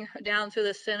 anything down to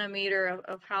the centimeter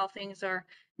of how things are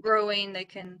growing. They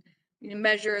can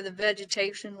measure the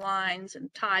vegetation lines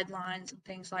and tide lines and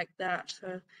things like that.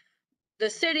 So the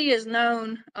city is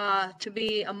known to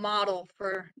be a model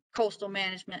for coastal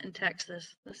management in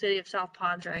Texas, the city of South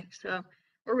Padre. So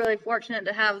we're really fortunate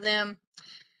to have them.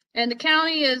 And the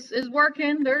county is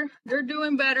working. They're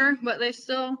doing better, but they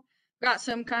still got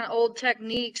some kind of old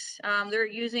techniques. They're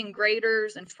using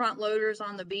graders and front loaders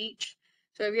on the beach.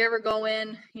 So if you ever go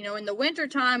in, you know, in the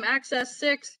wintertime, access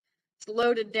 6, it's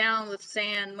loaded down with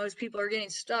sand. Most people are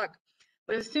getting stuck.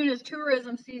 But as soon as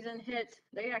tourism season hits,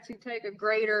 they actually take a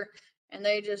grader and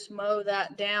they just mow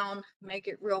that down, make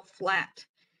it real flat.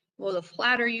 Well, the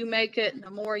flatter you make it, and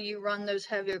the more you run those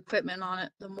heavy equipment on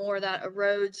it, the more that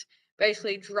erodes,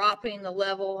 basically dropping the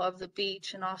level of the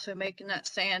beach and also making that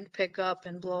sand pick up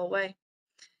and blow away.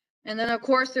 And then of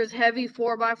course there's heavy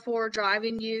 4x4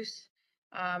 driving use.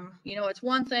 You know, it's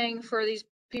one thing for these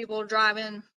people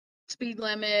driving speed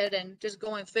limit and just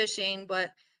going fishing,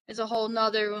 but it's a whole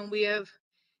nother when we have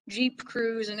Jeep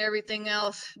crews and everything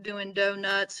else doing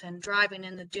donuts and driving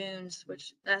in the dunes,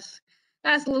 which that's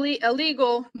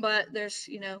illegal, but there's,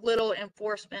 you know, little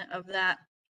enforcement of that.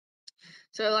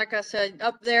 So like I said,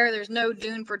 up there's no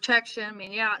dune protection. I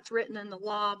mean, yeah, it's written in the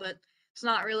law, but it's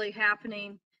not really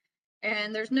happening.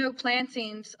 And there's no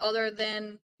plantings other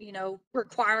than, you know,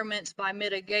 requirements by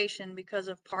mitigation because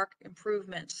of park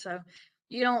improvements. So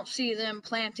you don't see them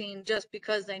planting just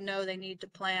because they know they need to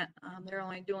plant. They're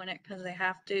only doing it because they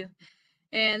have to.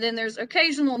 And then there's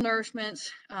occasional nourishments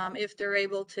if they're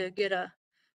able to get a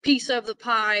piece of the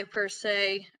pie per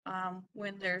se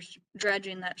when they're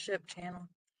dredging that ship channel.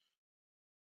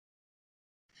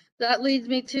 That leads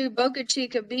me to Boca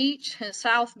Chica Beach in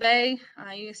South Bay.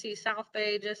 You can see South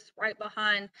Bay just right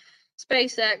behind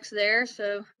SpaceX there.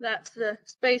 So that's the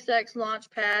SpaceX launch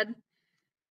pad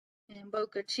in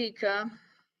Boca Chica.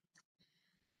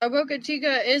 Boca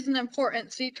Chica is an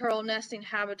important sea turtle nesting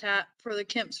habitat for the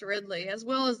Kemp's Ridley, as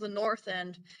well as the north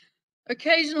end.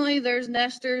 Occasionally there's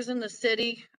nesters in the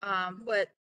city, but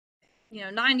you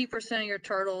know, 90% of your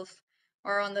turtles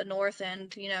are on the north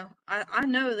end. You know, I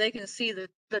know they can see the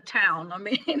town. I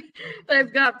mean,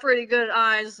 they've got pretty good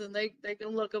eyes and they can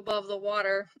look above the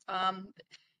water.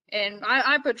 And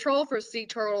I patrol for sea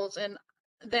turtles, and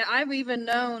that I've even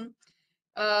known,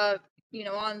 you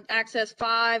know, on access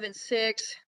 5 and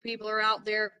 6, people are out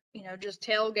there, you know, just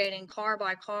tailgating car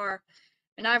by car.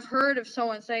 And I've heard of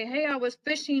someone say, hey, I was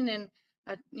fishing and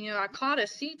you know, I caught a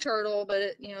sea turtle, but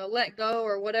it, you know, let go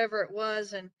or whatever it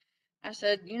was. And I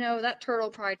said, you know, that turtle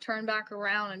probably turned back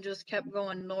around and just kept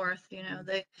going north. You know,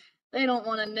 they don't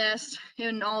want to nest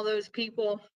in all those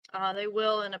people. They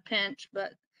will in a pinch,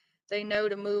 but they know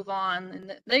to move on,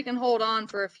 and they can hold on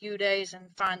for a few days and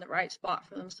find the right spot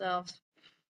for themselves.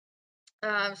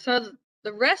 So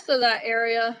the rest of that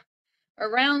area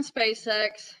around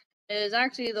SpaceX is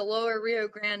actually the Lower Rio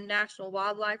Grande National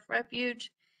Wildlife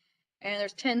Refuge, and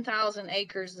there's 10,000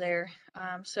 acres there.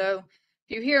 So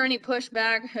if you hear any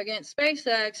pushback against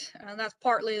SpaceX, that's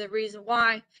partly the reason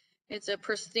why. It's a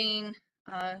pristine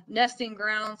nesting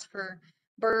grounds for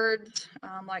birds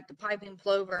like the piping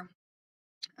plover.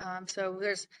 So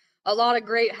there's a lot of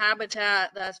great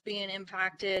habitat that's being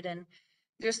impacted, and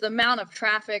just the amount of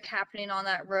traffic happening on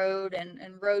that road and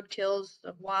road kills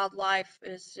of wildlife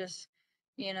is just,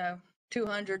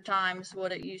 200 times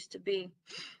what it used to be.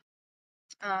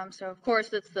 So of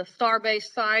course it's the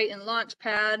Starbase site and launch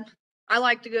pad. I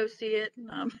like to go see it.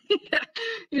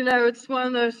 It's one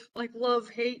of those like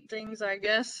love-hate things, I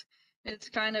guess. It's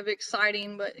kind of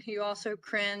exciting, but you also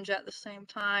cringe at the same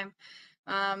time.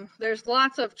 There's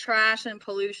lots of trash and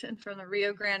pollution from the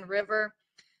Rio Grande River.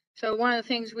 So one of the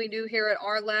things we do here at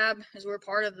our lab is we're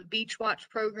part of the Beach Watch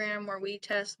program, where we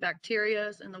test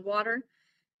bacteria in the water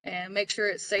and make sure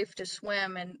it's safe to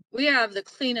swim. And we have the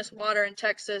cleanest water in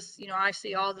Texas. I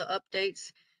see all the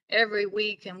updates every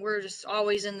week, and we're just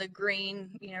always in the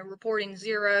green, reporting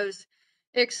zeros,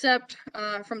 except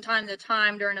from time to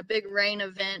time during a big rain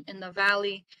event in the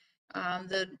valley,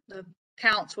 the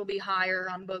counts will be higher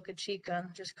on Boca Chica,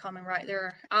 just coming right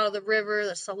there out of the river.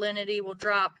 The salinity will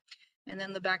drop, and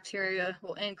then the bacteria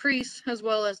will increase, as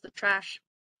well as the trash.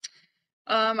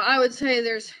 I would say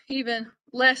there's even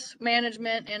less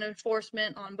management and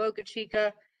enforcement on Boca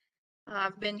Chica.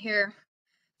 I've been here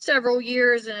several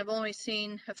years and I've only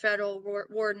seen a federal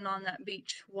warden on that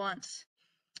beach once.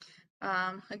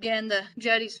 Again, the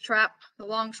jetties trap the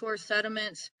longshore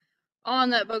sediments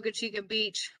on that Boca Chica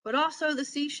beach, but also the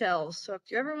seashells. So if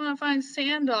you ever want to find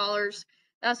sand dollars,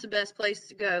 that's the best place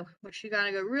to go. But you got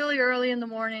to go really early in the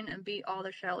morning and beat all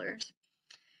the shellers.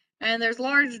 And there's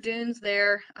large dunes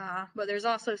there, but there's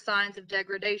also signs of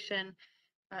degradation.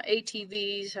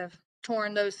 ATVs have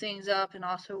torn those things up, and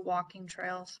also walking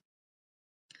trails.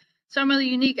 Some of the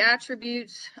unique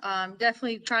attributes,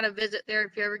 definitely try to visit there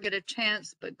if you ever get a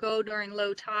chance, but go during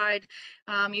low tide.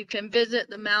 You can visit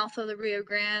the mouth of the Rio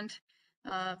Grande,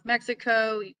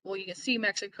 Mexico. Well, you can see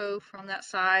Mexico from that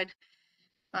side.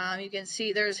 You can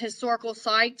see there's historical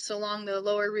sites along the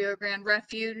Lower Rio Grande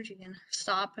Refuge. You can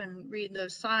stop and read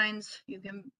those signs. You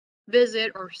can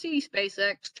visit or see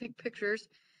SpaceX, take pictures,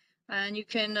 and you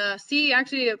can see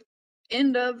actually a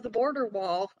end of the border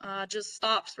wall just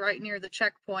stops right near the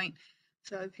checkpoint.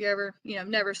 So if you ever,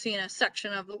 never seen a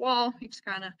section of the wall, it's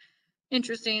kind of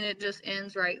interesting. It just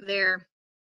ends right there.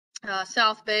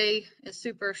 South Bay is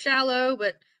super shallow,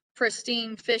 but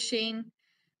pristine fishing.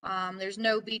 There's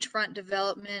no beachfront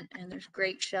development, and there's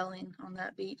great shelling on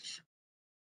that beach.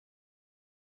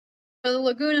 So the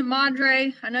Laguna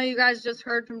Madre, I know you guys just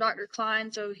heard from Dr.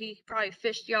 Klein, so he probably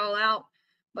fished y'all out,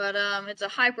 but it's a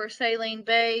hypersaline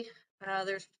bay.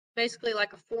 There's basically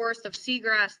like a forest of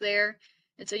seagrass there.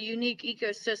 It's a unique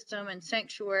ecosystem and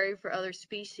sanctuary for other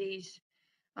species.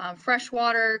 Fresh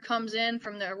water comes in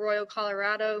from the Arroyo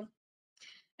Colorado,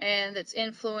 and it's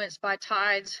influenced by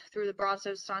tides through the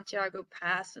Brazos Santiago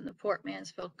Pass and the Port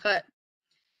Mansfield Cut.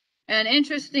 And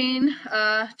interesting,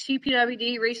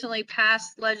 TPWD recently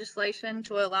passed legislation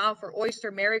to allow for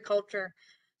oyster mariculture.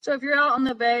 So if you're out on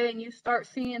the bay and you start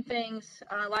seeing things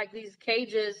like these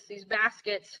cages, these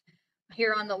baskets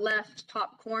here on the left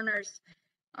top corners,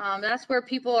 that's where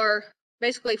people are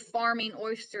basically farming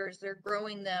oysters. They're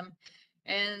growing them.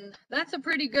 And that's a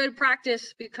pretty good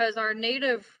practice because our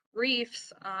native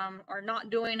reefs are not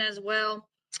doing as well.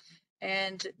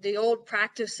 And the old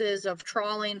practices of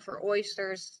trawling for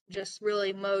oysters just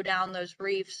really mow down those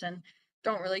reefs and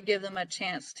don't really give them a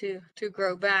chance to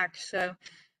grow back. So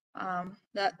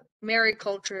that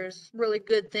mariculture is a really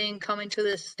good thing coming to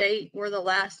this state. We're the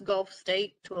last Gulf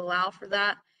state to allow for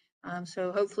that.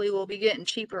 So hopefully we'll be getting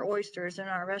cheaper oysters in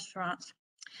our restaurants.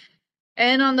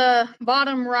 And on the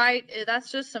bottom right,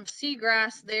 that's just some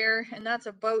seagrass there, and that's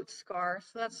a boat scar.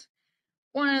 So that's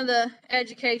one of the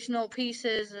educational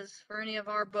pieces is for any of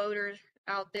our boaters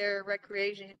out there,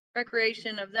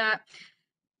 recreation of that.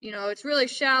 It's really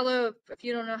shallow. If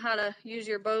you don't know how to use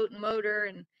your boat and motor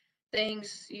and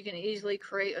things, you can easily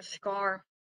create a scar.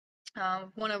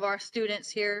 One of our students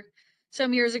here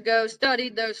some years ago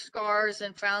studied those scars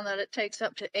and found that it takes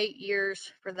up to 8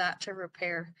 years for that to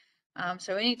repair.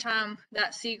 So anytime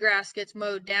that seagrass gets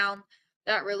mowed down,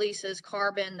 that releases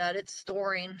carbon that it's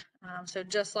storing. So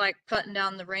just like cutting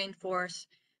down the rainforest,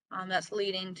 that's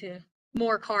leading to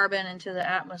more carbon into the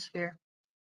atmosphere.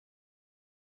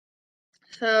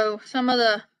 So some of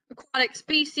the aquatic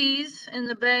species in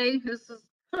the bay, this is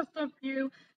just a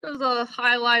few. This is a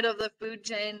highlight of the food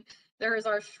chain. There's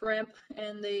our shrimp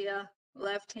in the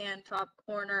left-hand top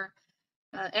corner.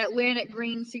 Atlantic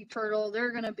green sea turtle,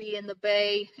 they're going to be in the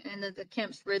bay, and the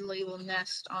Kemp's Ridley will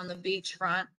nest on the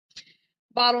beachfront.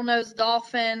 Bottlenose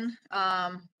dolphin,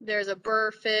 there's a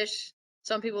burrfish.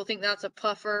 Some people think that's a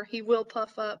puffer. He will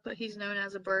puff up, but he's known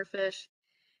as a burrfish.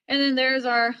 And then there's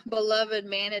our beloved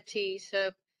manatee.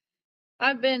 So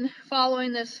I've been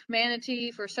following this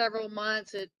manatee for several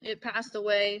months. It passed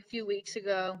away a few weeks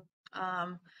ago,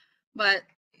 but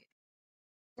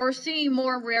we're seeing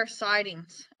more rare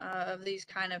sightings of these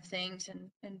kind of things,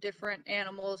 and different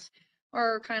animals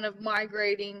are kind of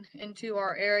migrating into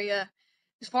our area.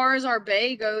 As far as our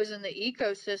bay goes in the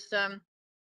ecosystem,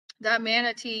 that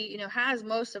manatee, has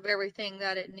most of everything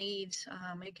that it needs.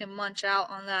 It can munch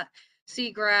out on that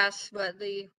seagrass, but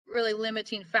the really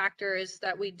limiting factor is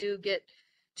that we do get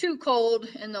too cold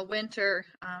in the winter.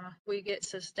 We get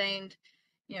sustained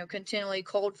continually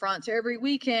cold fronts every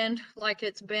weekend like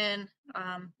it's been.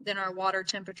 Then our water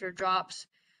temperature drops.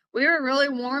 We were really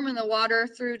warm in the water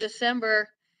through December,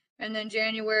 and then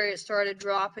January it started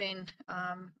dropping,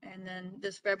 and then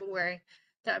this February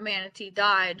that manatee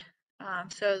died.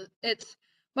 So it's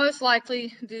most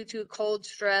likely due to cold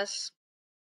stress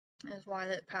is why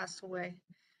that passed away.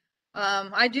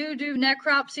 I do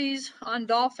necropsies on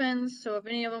dolphins, so if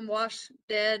any of them wash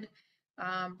dead,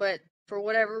 but for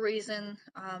whatever reason,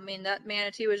 that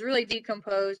manatee was really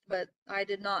decomposed, but I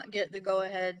did not get the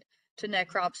go-ahead to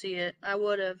necropsy it. I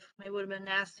would have. It would have been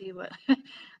nasty, but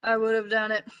I would have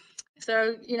done it.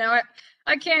 So,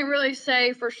 I can't really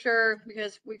say for sure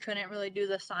because we couldn't really do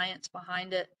the science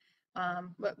behind it.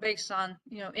 But based on,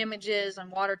 images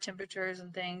and water temperatures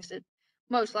and things, it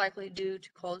most likely due to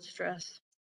cold stress.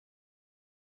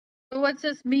 So what's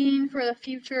this mean for the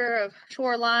future of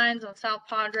shorelines on South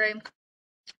Padre?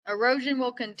 Erosion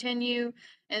will continue,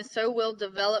 and so will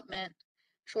development.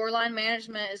 Shoreline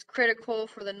management is critical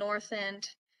for the north end,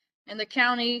 and the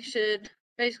county should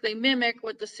basically mimic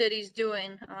what the city's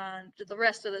doing. The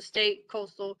rest of the state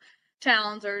coastal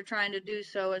towns are trying to do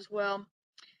so as well.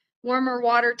 Warmer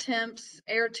water temps,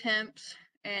 air temps,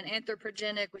 and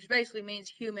anthropogenic, which basically means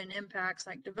human impacts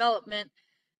like development,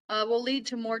 will lead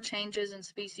to more changes in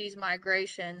species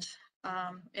migrations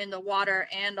in the water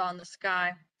and on the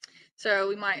sky. So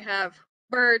we might have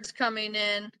birds coming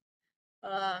in,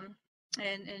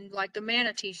 and like the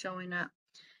manatee showing up.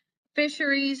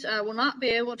 Fisheries will not be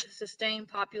able to sustain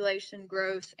population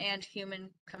growth and human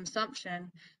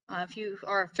consumption. If you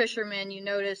are a fisherman, you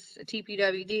notice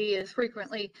TPWD is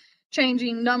frequently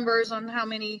changing numbers on how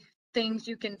many things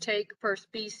you can take per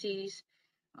species.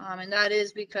 And that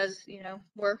is because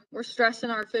we're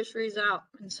stressing our fisheries out,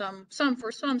 and some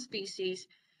for some species.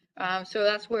 So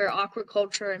that's where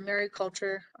aquaculture and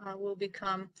mariculture will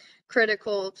become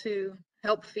critical to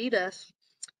help feed us.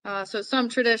 So some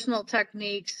traditional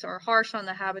techniques are harsh on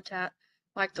the habitat,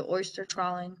 like the oyster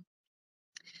trawling.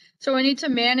 So we need to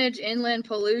manage inland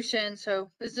pollution.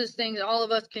 So this is things all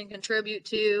of us can contribute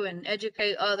to and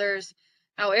educate others.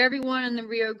 How everyone in the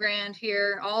Rio Grande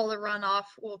here, all the runoff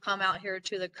will come out here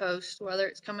to the coast, whether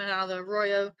it's coming out of the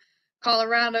Arroyo,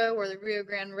 Colorado, or the Rio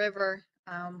Grande River.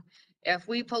 If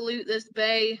we pollute this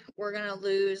bay, we're going to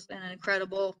lose an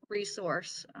incredible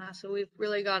resource. So we've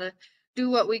really got to do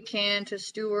what we can to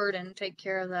steward and take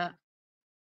care of that.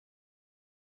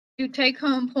 Few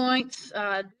take-home points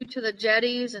due to the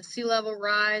jetties and sea level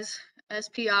rise,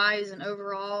 SPIs, and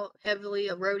overall heavily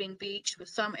eroding beach with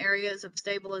some areas of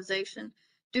stabilization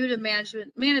due to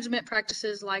management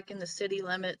practices like in the city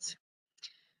limits.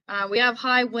 We have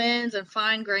high winds and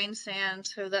fine grain sand,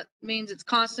 so that means it's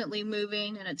constantly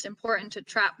moving, and it's important to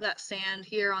trap that sand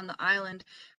here on the island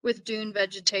with dune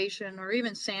vegetation, or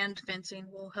even sand fencing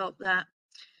will help that.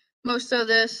 Most of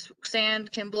this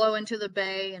sand can blow into the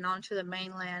bay and onto the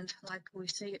mainland, like we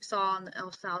saw on the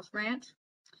El Sauz Ranch.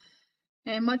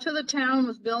 And much of the town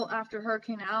was built after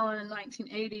Hurricane Allen in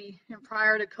 1980 and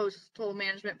prior to coastal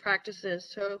management practices.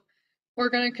 So we're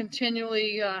going to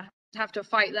continually have to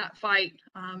fight that fight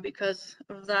because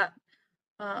of that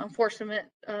unfortunate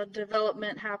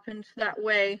development happened that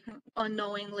way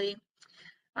unknowingly.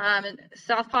 And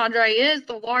South Padre is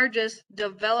the largest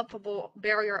developable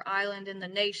barrier island in the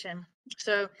nation.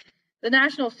 So the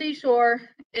national seashore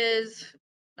is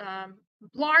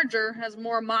larger, has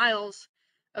more miles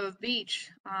of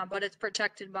beach, but it's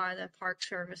protected by the Park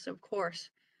Service, of course.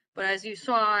 But as you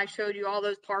saw, I showed you all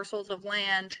those parcels of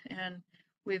land, and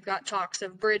we've got talks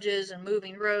of bridges and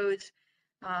moving roads.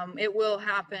 it will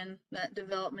happen. That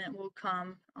development will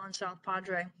come on South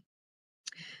Padre.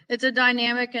 It's a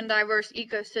dynamic and diverse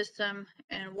ecosystem,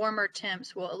 and warmer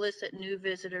temps will elicit new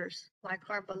visitors, like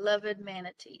our beloved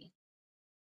manatee.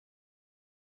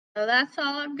 So that's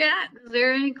all I've got. Is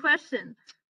there any questions?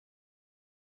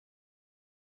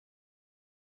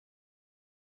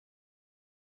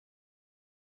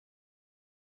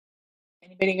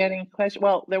 Anybody got any question?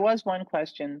 Well, there was one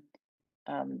question,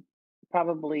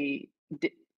 probably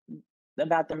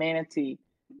about the manatee.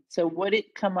 So would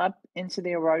it come up into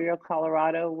the Arroyo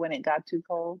Colorado when it got too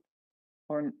cold,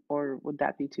 or would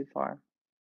that be too far?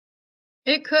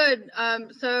 It could.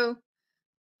 So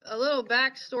a little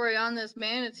backstory on this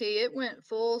manatee. It went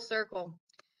full circle.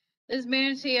 This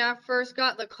manatee, I first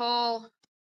got the call,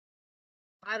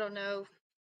 I don't know,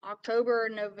 October or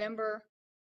November,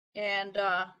 and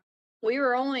we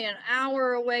were only an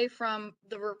hour away from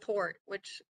the report,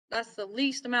 which that's the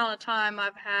least amount of time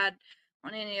I've had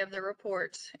on any of the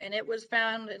reports. And it was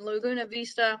found in Laguna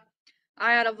Vista.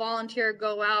 I had a volunteer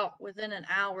go out within an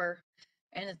hour,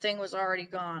 and the thing was already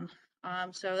gone.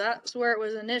 So that's where it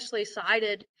was initially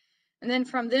sighted. And then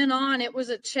from then on, it was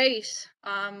a chase.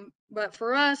 But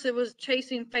for us, it was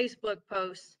chasing Facebook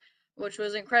posts, which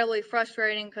was incredibly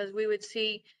frustrating because we would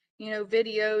see,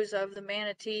 videos of the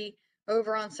manatee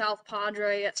over on South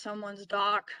Padre at someone's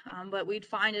dock, but we'd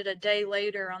find it a day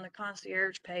later on the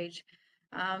concierge page.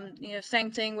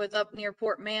 Same thing with up near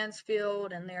Port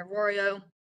Mansfield and the Arroyo.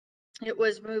 It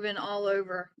was moving all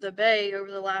over the bay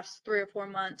over the last 3 or 4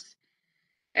 months.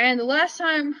 And the last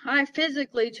time I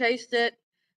physically chased it,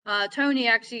 Tony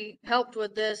actually helped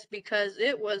with this because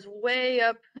it was way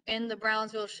up in the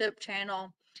Brownsville Ship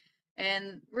Channel.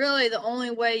 And really, the only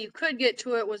way you could get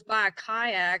to it was by a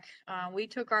kayak. We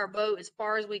took our boat as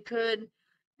far as we could,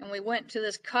 and we went to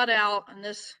this cutout, and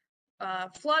this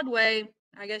floodway,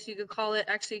 I guess you could call it,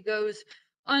 actually goes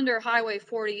under Highway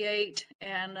 48.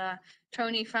 And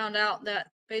Tony found out that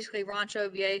basically Rancho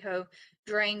Viejo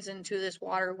drains into this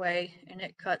waterway, and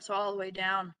it cuts all the way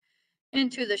down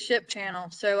into the ship channel.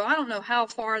 So I don't know how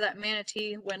far that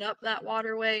manatee went up that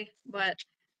waterway, but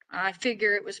I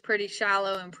figure it was pretty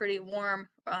shallow and pretty warm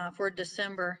for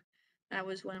December. That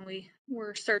was when we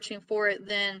were searching for it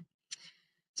then.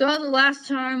 So the last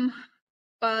time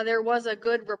there was a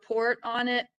good report on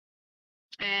it,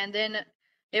 and then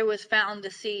it was found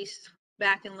deceased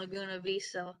back in Laguna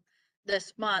Vista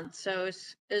this month. So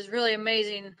it's really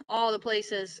amazing all the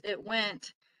places it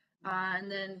went, and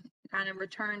then kind of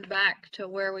returned back to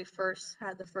where we first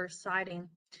had the first sighting.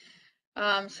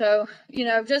 So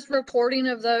just reporting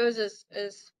of those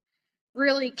is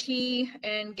really key,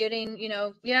 and getting,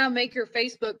 make your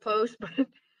Facebook post, but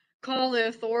call the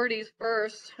authorities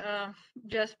first,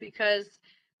 just because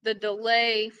the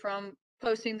delay from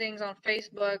posting things on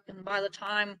Facebook, and by the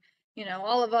time,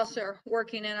 all of us are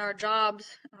working in our jobs,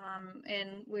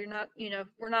 and we're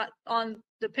not on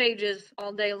the pages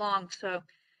all day long. So,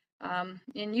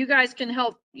 and you guys can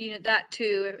help, that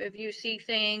too, if you see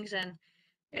things and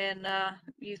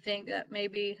you think that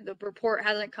maybe the report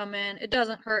hasn't come in, it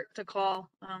doesn't hurt to call.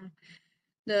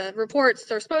 The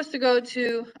reports are supposed to go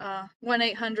to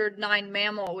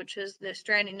 1-800-9-MAMMAL, which is the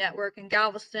stranding network in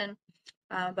Galveston.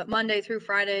 But Monday through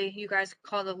Friday, you guys can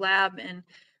call the lab, and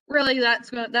really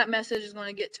that message is going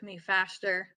to get to me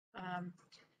faster.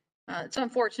 It's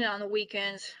unfortunate on the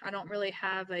weekends. I don't really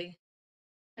have a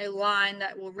line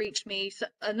that will reach me. So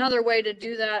another way to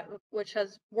do that, which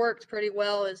has worked pretty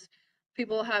well, is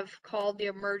people have called the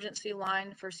emergency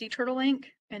line for Sea Turtle Inc.,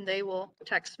 and they will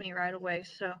text me right away.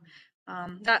 So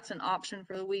that's an option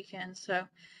for the weekend. So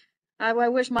I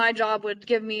wish my job would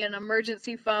give me an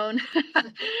emergency phone,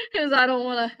 because I don't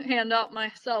want to hand out my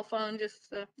cell phone just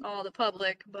to all the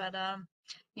public. But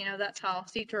that's how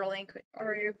Sea Turtle Inc.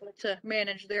 are able to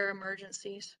manage their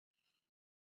emergencies.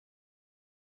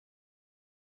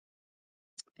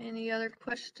 Any other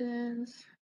questions?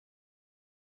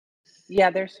 Yeah,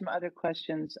 there's some other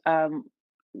questions.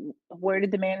 Where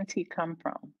did the manatee come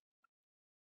from?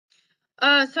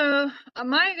 So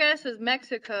my guess is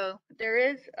Mexico. There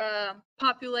is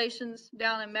populations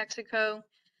down in Mexico.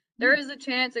 There is a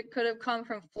chance it could have come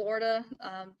from Florida.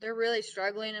 They're really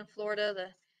struggling in Florida. The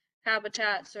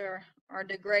habitats are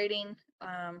degrading,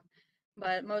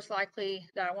 but most likely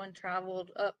that one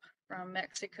traveled up from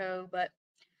Mexico. But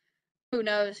who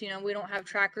knows? We don't have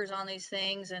trackers on these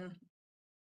things, and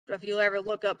if you ever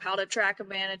look up how to track a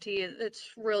manatee,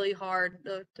 it's really hard.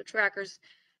 The trackers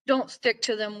don't stick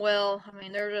to them well. I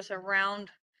mean, they're just a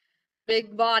round,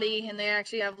 big body, and they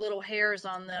actually have little hairs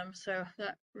on them, so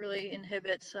that really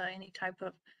inhibits any type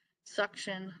of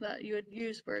suction that you would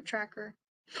use for a tracker.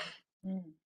 Mm.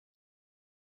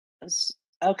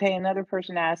 Okay, another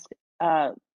person asked,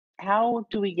 uh, how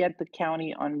do we get the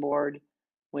county on board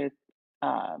with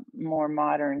more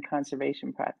modern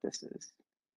conservation practices?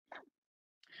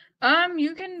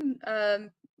 You can,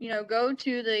 go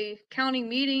to the county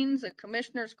meetings, the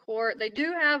commissioners court. They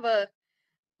do have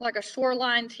like a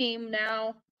shoreline team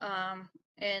now,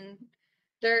 and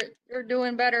they're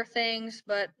doing better things,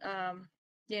 but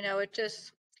it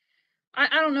just,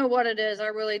 I don't know what it is. I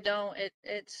really don't.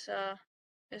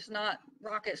 It's not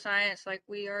rocket science. Like,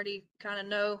 we already kind of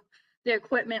know the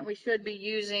equipment we should be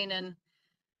using, and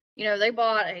they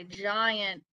bought a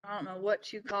giant, I don't know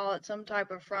what you call it, some type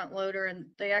of front loader, and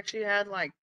they actually had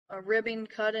like a ribbon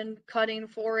cutting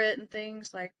for it and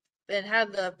things like, and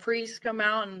had the priest come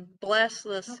out and bless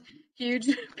this huge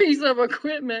piece of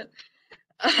equipment.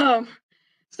 Um,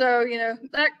 so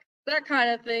that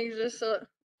kind of thing's just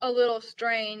a little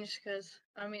strange, because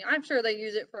I mean, I'm sure they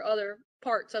use it for other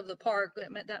parts of the park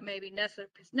that may be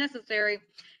necessary,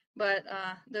 but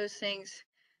those things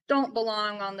don't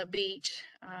belong on the beach.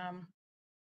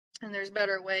 And there's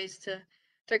better ways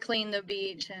to clean the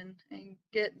beach and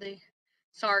get the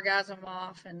sargassum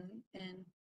off and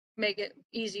make it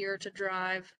easier to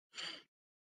drive.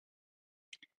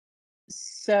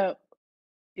 So,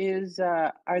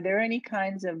 are there any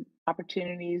kinds of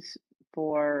opportunities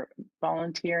for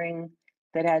volunteering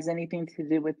that has anything to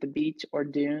do with the beach or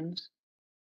dunes?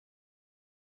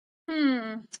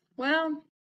 Well,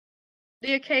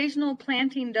 the occasional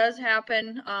planting does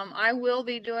happen. I will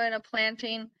be doing a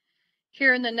planting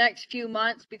here in the next few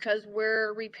months, because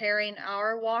we're repairing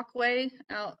our walkway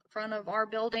out front of our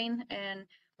building, and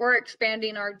we're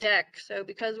expanding our deck. So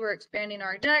because we're expanding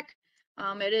our deck,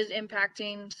 it is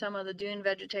impacting some of the dune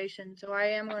vegetation. So I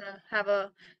am going to have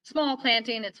a small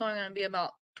planting. It's only going to be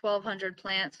about 1,200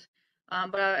 plants.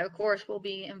 But of course, we'll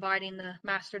be inviting the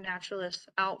master naturalists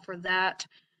out for that.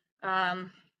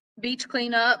 Beach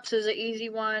cleanups is an easy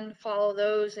one. Follow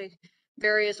those.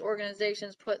 Various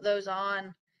organizations put those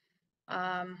on.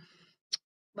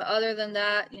 But other than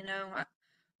that,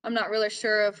 I'm not really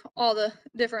sure of all the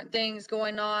different things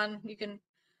going on. You can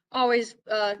always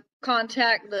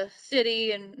contact the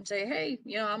city and say, hey,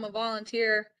 I'm a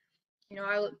volunteer.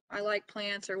 I like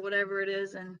plants or whatever it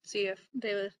is, and see if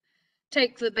they would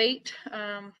take the bait.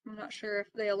 I'm not sure if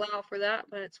they allow for that,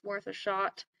 but it's worth a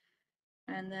shot.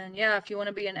 And then, yeah, if you want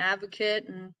to be an advocate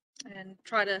and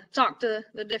try to talk to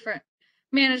the different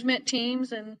management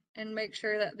teams and make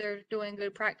sure that they're doing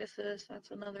good practices,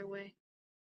 that's another way.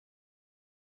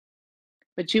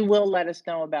 But you will let us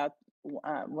know about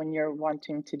when you're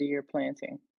wanting to do your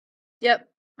planting. Yep,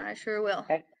 I sure will.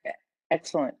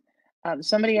 Excellent.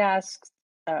 Somebody asked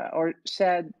or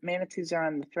said manatees are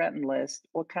on the threatened list.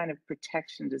 What kind of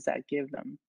protection does that give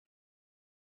them?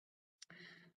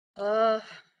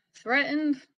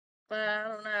 Threatened, but I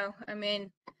don't know. I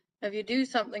mean, if you do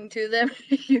something to them,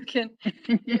 you can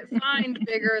get fined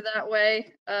bigger that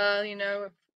way.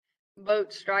 If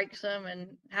boat strikes them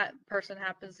and person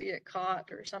happens to get caught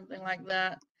or something like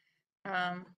that.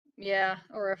 Yeah,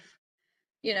 or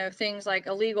if things like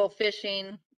illegal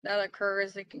fishing that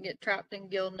occurs, they can get trapped in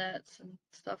gill nets and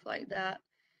stuff like that.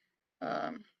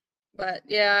 But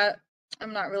yeah,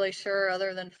 I'm not really sure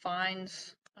other than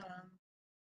fines.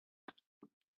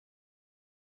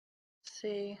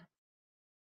 See,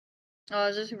 I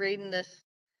was just reading this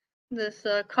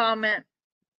comment.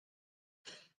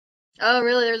 Oh,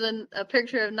 really? There's a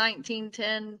picture of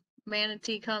 1910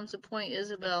 manatee comes to Point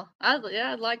Isabel.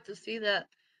 I'd like to see that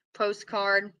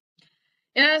postcard.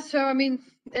 Yeah, so I mean,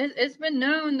 it's been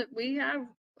known that we have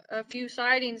a few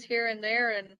sightings here and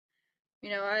there, and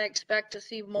I expect to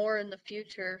see more in the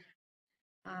future.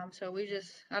 So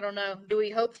I don't know. Do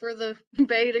we hope for the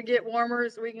bay to get warmer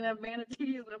so we can have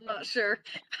manatees? I'm not sure.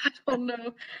 I don't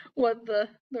know what the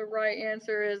right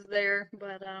answer is there,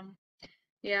 but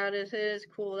yeah, it is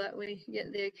cool that we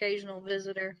get the occasional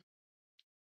visitor.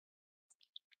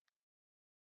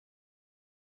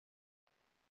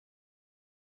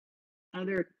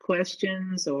 Other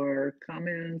questions or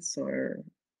comments or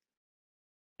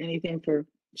anything for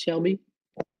Shelby?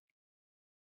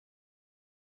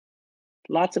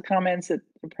 Lots of comments that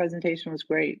the presentation was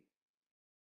great.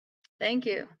 Thank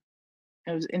you.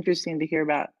 It was interesting to hear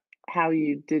about how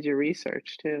you did your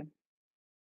research too.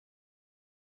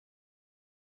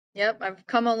 Yep, I've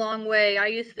come a long way. I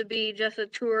used to be just a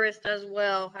tourist as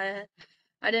well.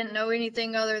 I didn't know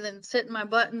anything other than sitting my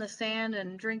butt in the sand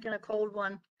and drinking a cold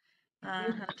one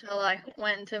until I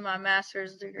went into my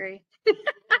master's degree.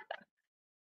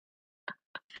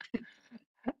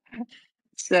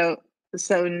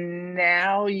 So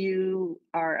now you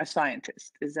are a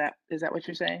scientist. Is that what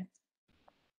you're saying?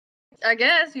 I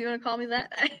guess you want to call me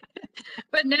that.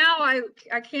 But now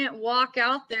I can't walk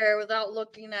out there without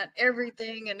looking at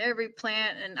everything and every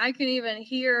plant, and I can even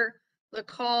hear the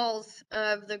calls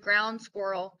of the ground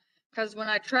squirrel, because when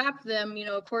I trapped them,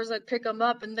 of course I'd pick them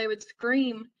up and they would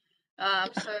scream.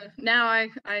 So now I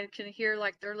can hear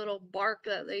like their little bark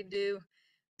that they do.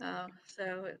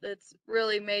 So it's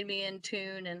really made me in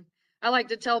tune. And I like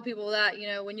to tell people that,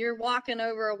 when you're walking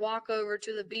over a walkover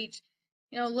to the beach,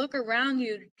 look around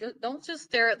you. Don't just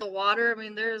stare at the water. I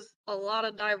mean, there's a lot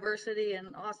of diversity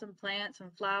and awesome plants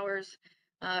and flowers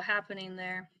happening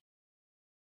there.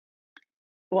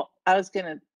 Well, I was going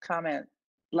to comment.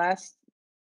 Last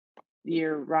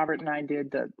year, Robert and I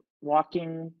did the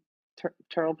walking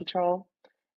turtle patrol,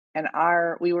 and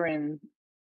we were in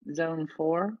zone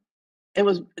 4. It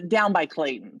was down by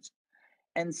Clayton's.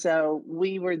 And so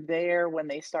we were there when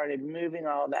they started moving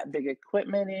all that big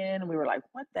equipment in. We were like,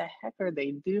 what the heck are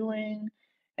they doing?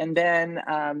 And then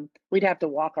we'd have to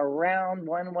walk around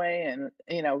one way, and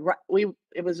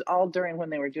it was all during when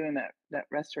they were doing that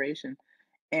restoration.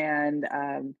 And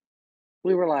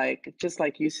we were like, just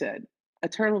like you said, a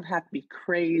turtle would have to be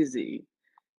crazy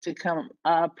to come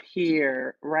up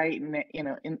here right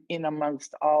in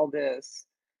amongst all this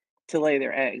to lay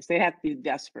their eggs. They have to be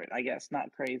desperate, I guess,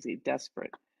 not crazy,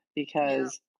 desperate, Yeah.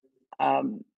 because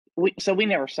we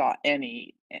never saw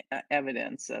any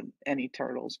evidence of any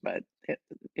turtles, but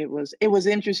it was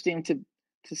interesting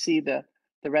to see the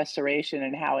restoration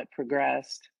and how it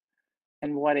progressed,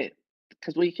 and what it,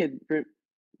 because we could,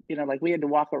 like we had to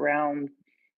walk around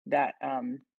that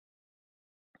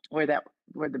where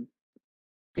the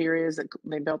pier is that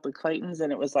they built the Claytons,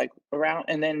 and it was like around,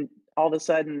 and then all of a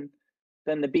sudden,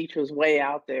 then the beach was way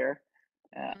out there,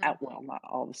 well, not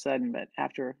all of a sudden, but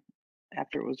after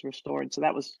it was restored. So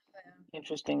that was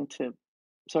interesting to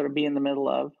sort of be in the middle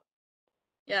of.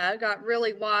 Yeah, it got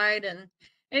really wide, and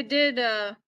it did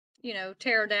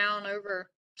tear down over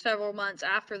several months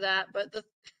after that. But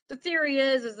the theory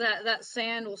is that that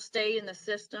sand will stay in the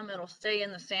system. It'll stay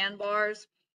in the sandbars,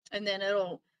 and then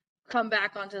it'll come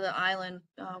back onto the island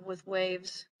with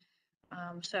waves.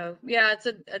 So yeah, it's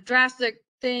a drastic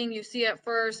thing you see at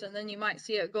first, and then you might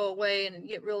see it go away and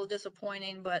get real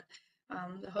disappointing. But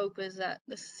the hope is that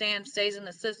the sand stays in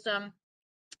the system.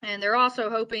 And they're also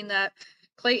hoping that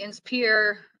Clayton's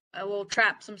Pier will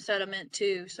trap some sediment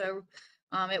too. So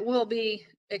it will be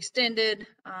extended.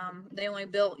 They only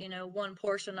built, one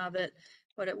portion of it,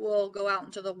 but it will go out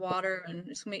into the water, and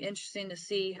it's gonna be interesting to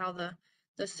see how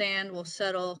the sand will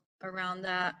settle around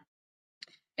that.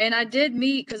 And I did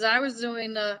meet, because I was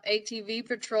doing the ATV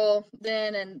patrol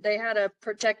then, and they had a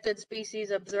protected species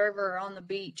observer on the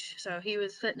beach. So he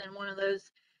was sitting in one of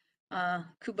those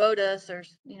Kubotas or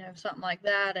something like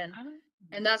that,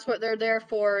 and that's what they're there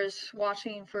for, is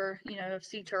watching for if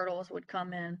sea turtles would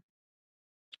come in.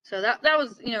 So that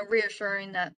was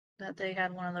reassuring that they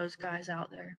had one of those guys out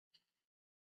there.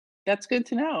 That's good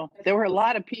to know. There were a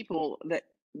lot of people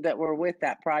that were with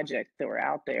that project that were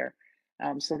out there.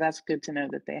 So that's good to know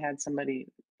that they had somebody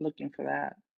looking for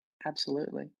that.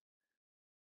 Absolutely.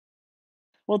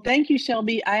 Well, thank you,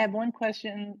 Shelby. I have one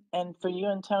question, and for you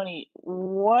and Tony,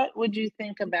 what would you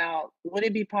think about, would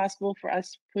it be possible for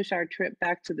us to push our trip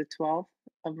back to the 12th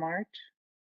of March?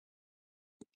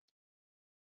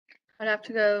 I'd have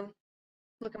to go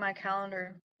look at my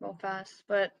calendar real fast,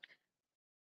 but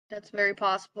that's very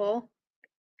possible.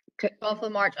 12th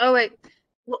of March. Oh wait,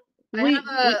 Well, I have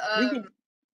we can.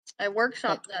 a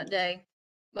workshop that day,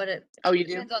 but it Oh, you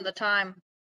do? depends on the time.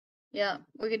 Yeah,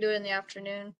 we could do it in the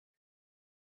afternoon.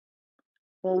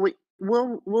 Well,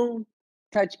 we'll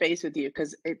touch base with you,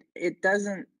 because it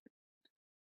doesn't,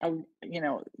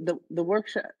 the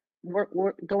workshop,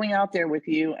 we're going out there with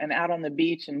you and out on the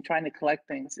beach and trying to collect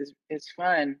things is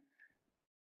fun.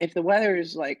 If the weather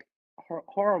is like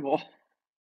horrible,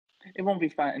 it won't be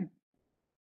fun.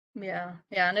 Yeah,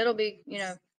 and it'll be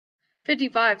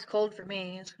 55 is cold for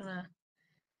me.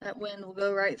 That wind will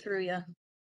go right through you.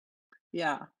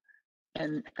 Yeah,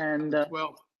 and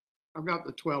Well, I've got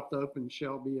the 12th open,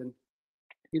 Shelby, and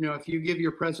if you give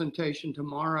your presentation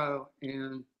tomorrow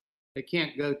and they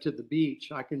can't go to the beach,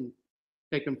 I can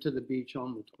take them to the beach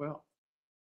on the 12th.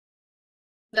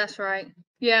 That's right.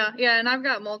 Yeah, and I've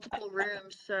got multiple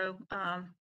rooms, so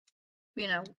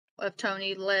if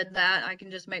Tony led that, I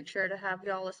can just make sure to have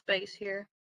y'all a space here.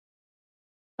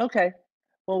 okay.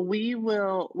 Well,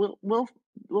 we'll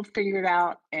figure it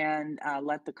out, and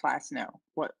let the class know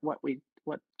what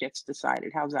gets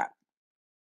decided. How's that?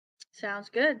 Sounds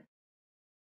good.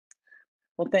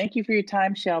 Well, thank you for your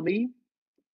time, Shelby.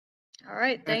 All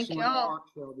right, thank Excellent y'all. talk,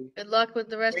 Shelby. Good luck with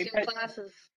the rest of Great your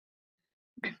classes.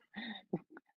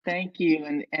 Thank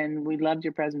you, and we loved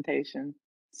your presentation.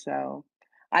 So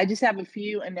I just have a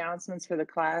few announcements for the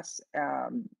class.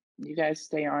 You guys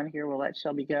stay on here. We'll let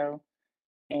Shelby go.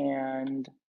 And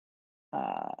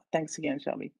thanks again,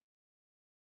 Shelby.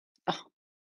 Oh,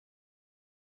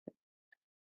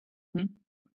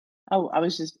 oh, I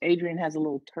was just, Adrian has a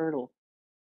little turtle.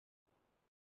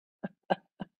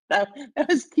 That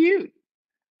was cute.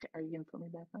 Are you gonna put me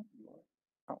back on?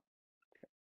 Oh,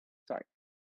 sorry.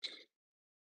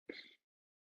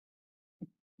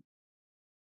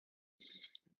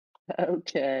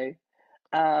 Okay.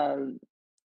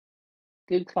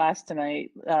 Good class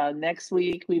tonight. Next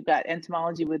week, we've got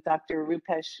entomology with Dr.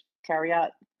 Rupesh Karyat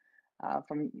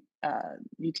from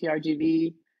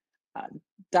UTRGV.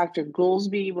 Dr.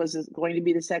 Goolsby was going to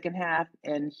be the second half,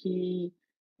 and he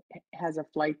has a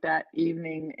flight that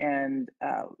evening. And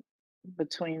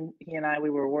between he and I, we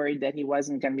were worried that he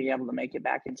wasn't going to be able to make it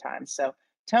back in time. So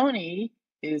Tony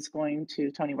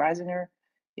Reisinger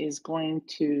is going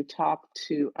to talk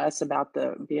to us about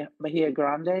the Bahia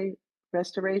Grande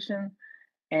restoration.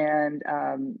 And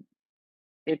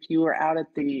if you were out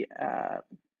at the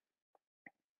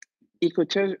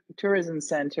Ecotourism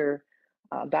Center,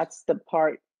 that's the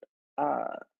part,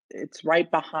 it's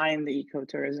right behind the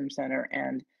Ecotourism Center,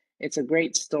 and it's a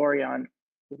great story on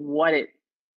what it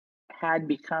had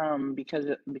become because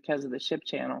of the ship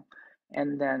channel,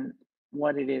 and then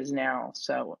what it is now.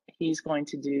 So he's going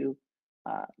to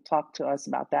talk to us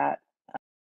about that.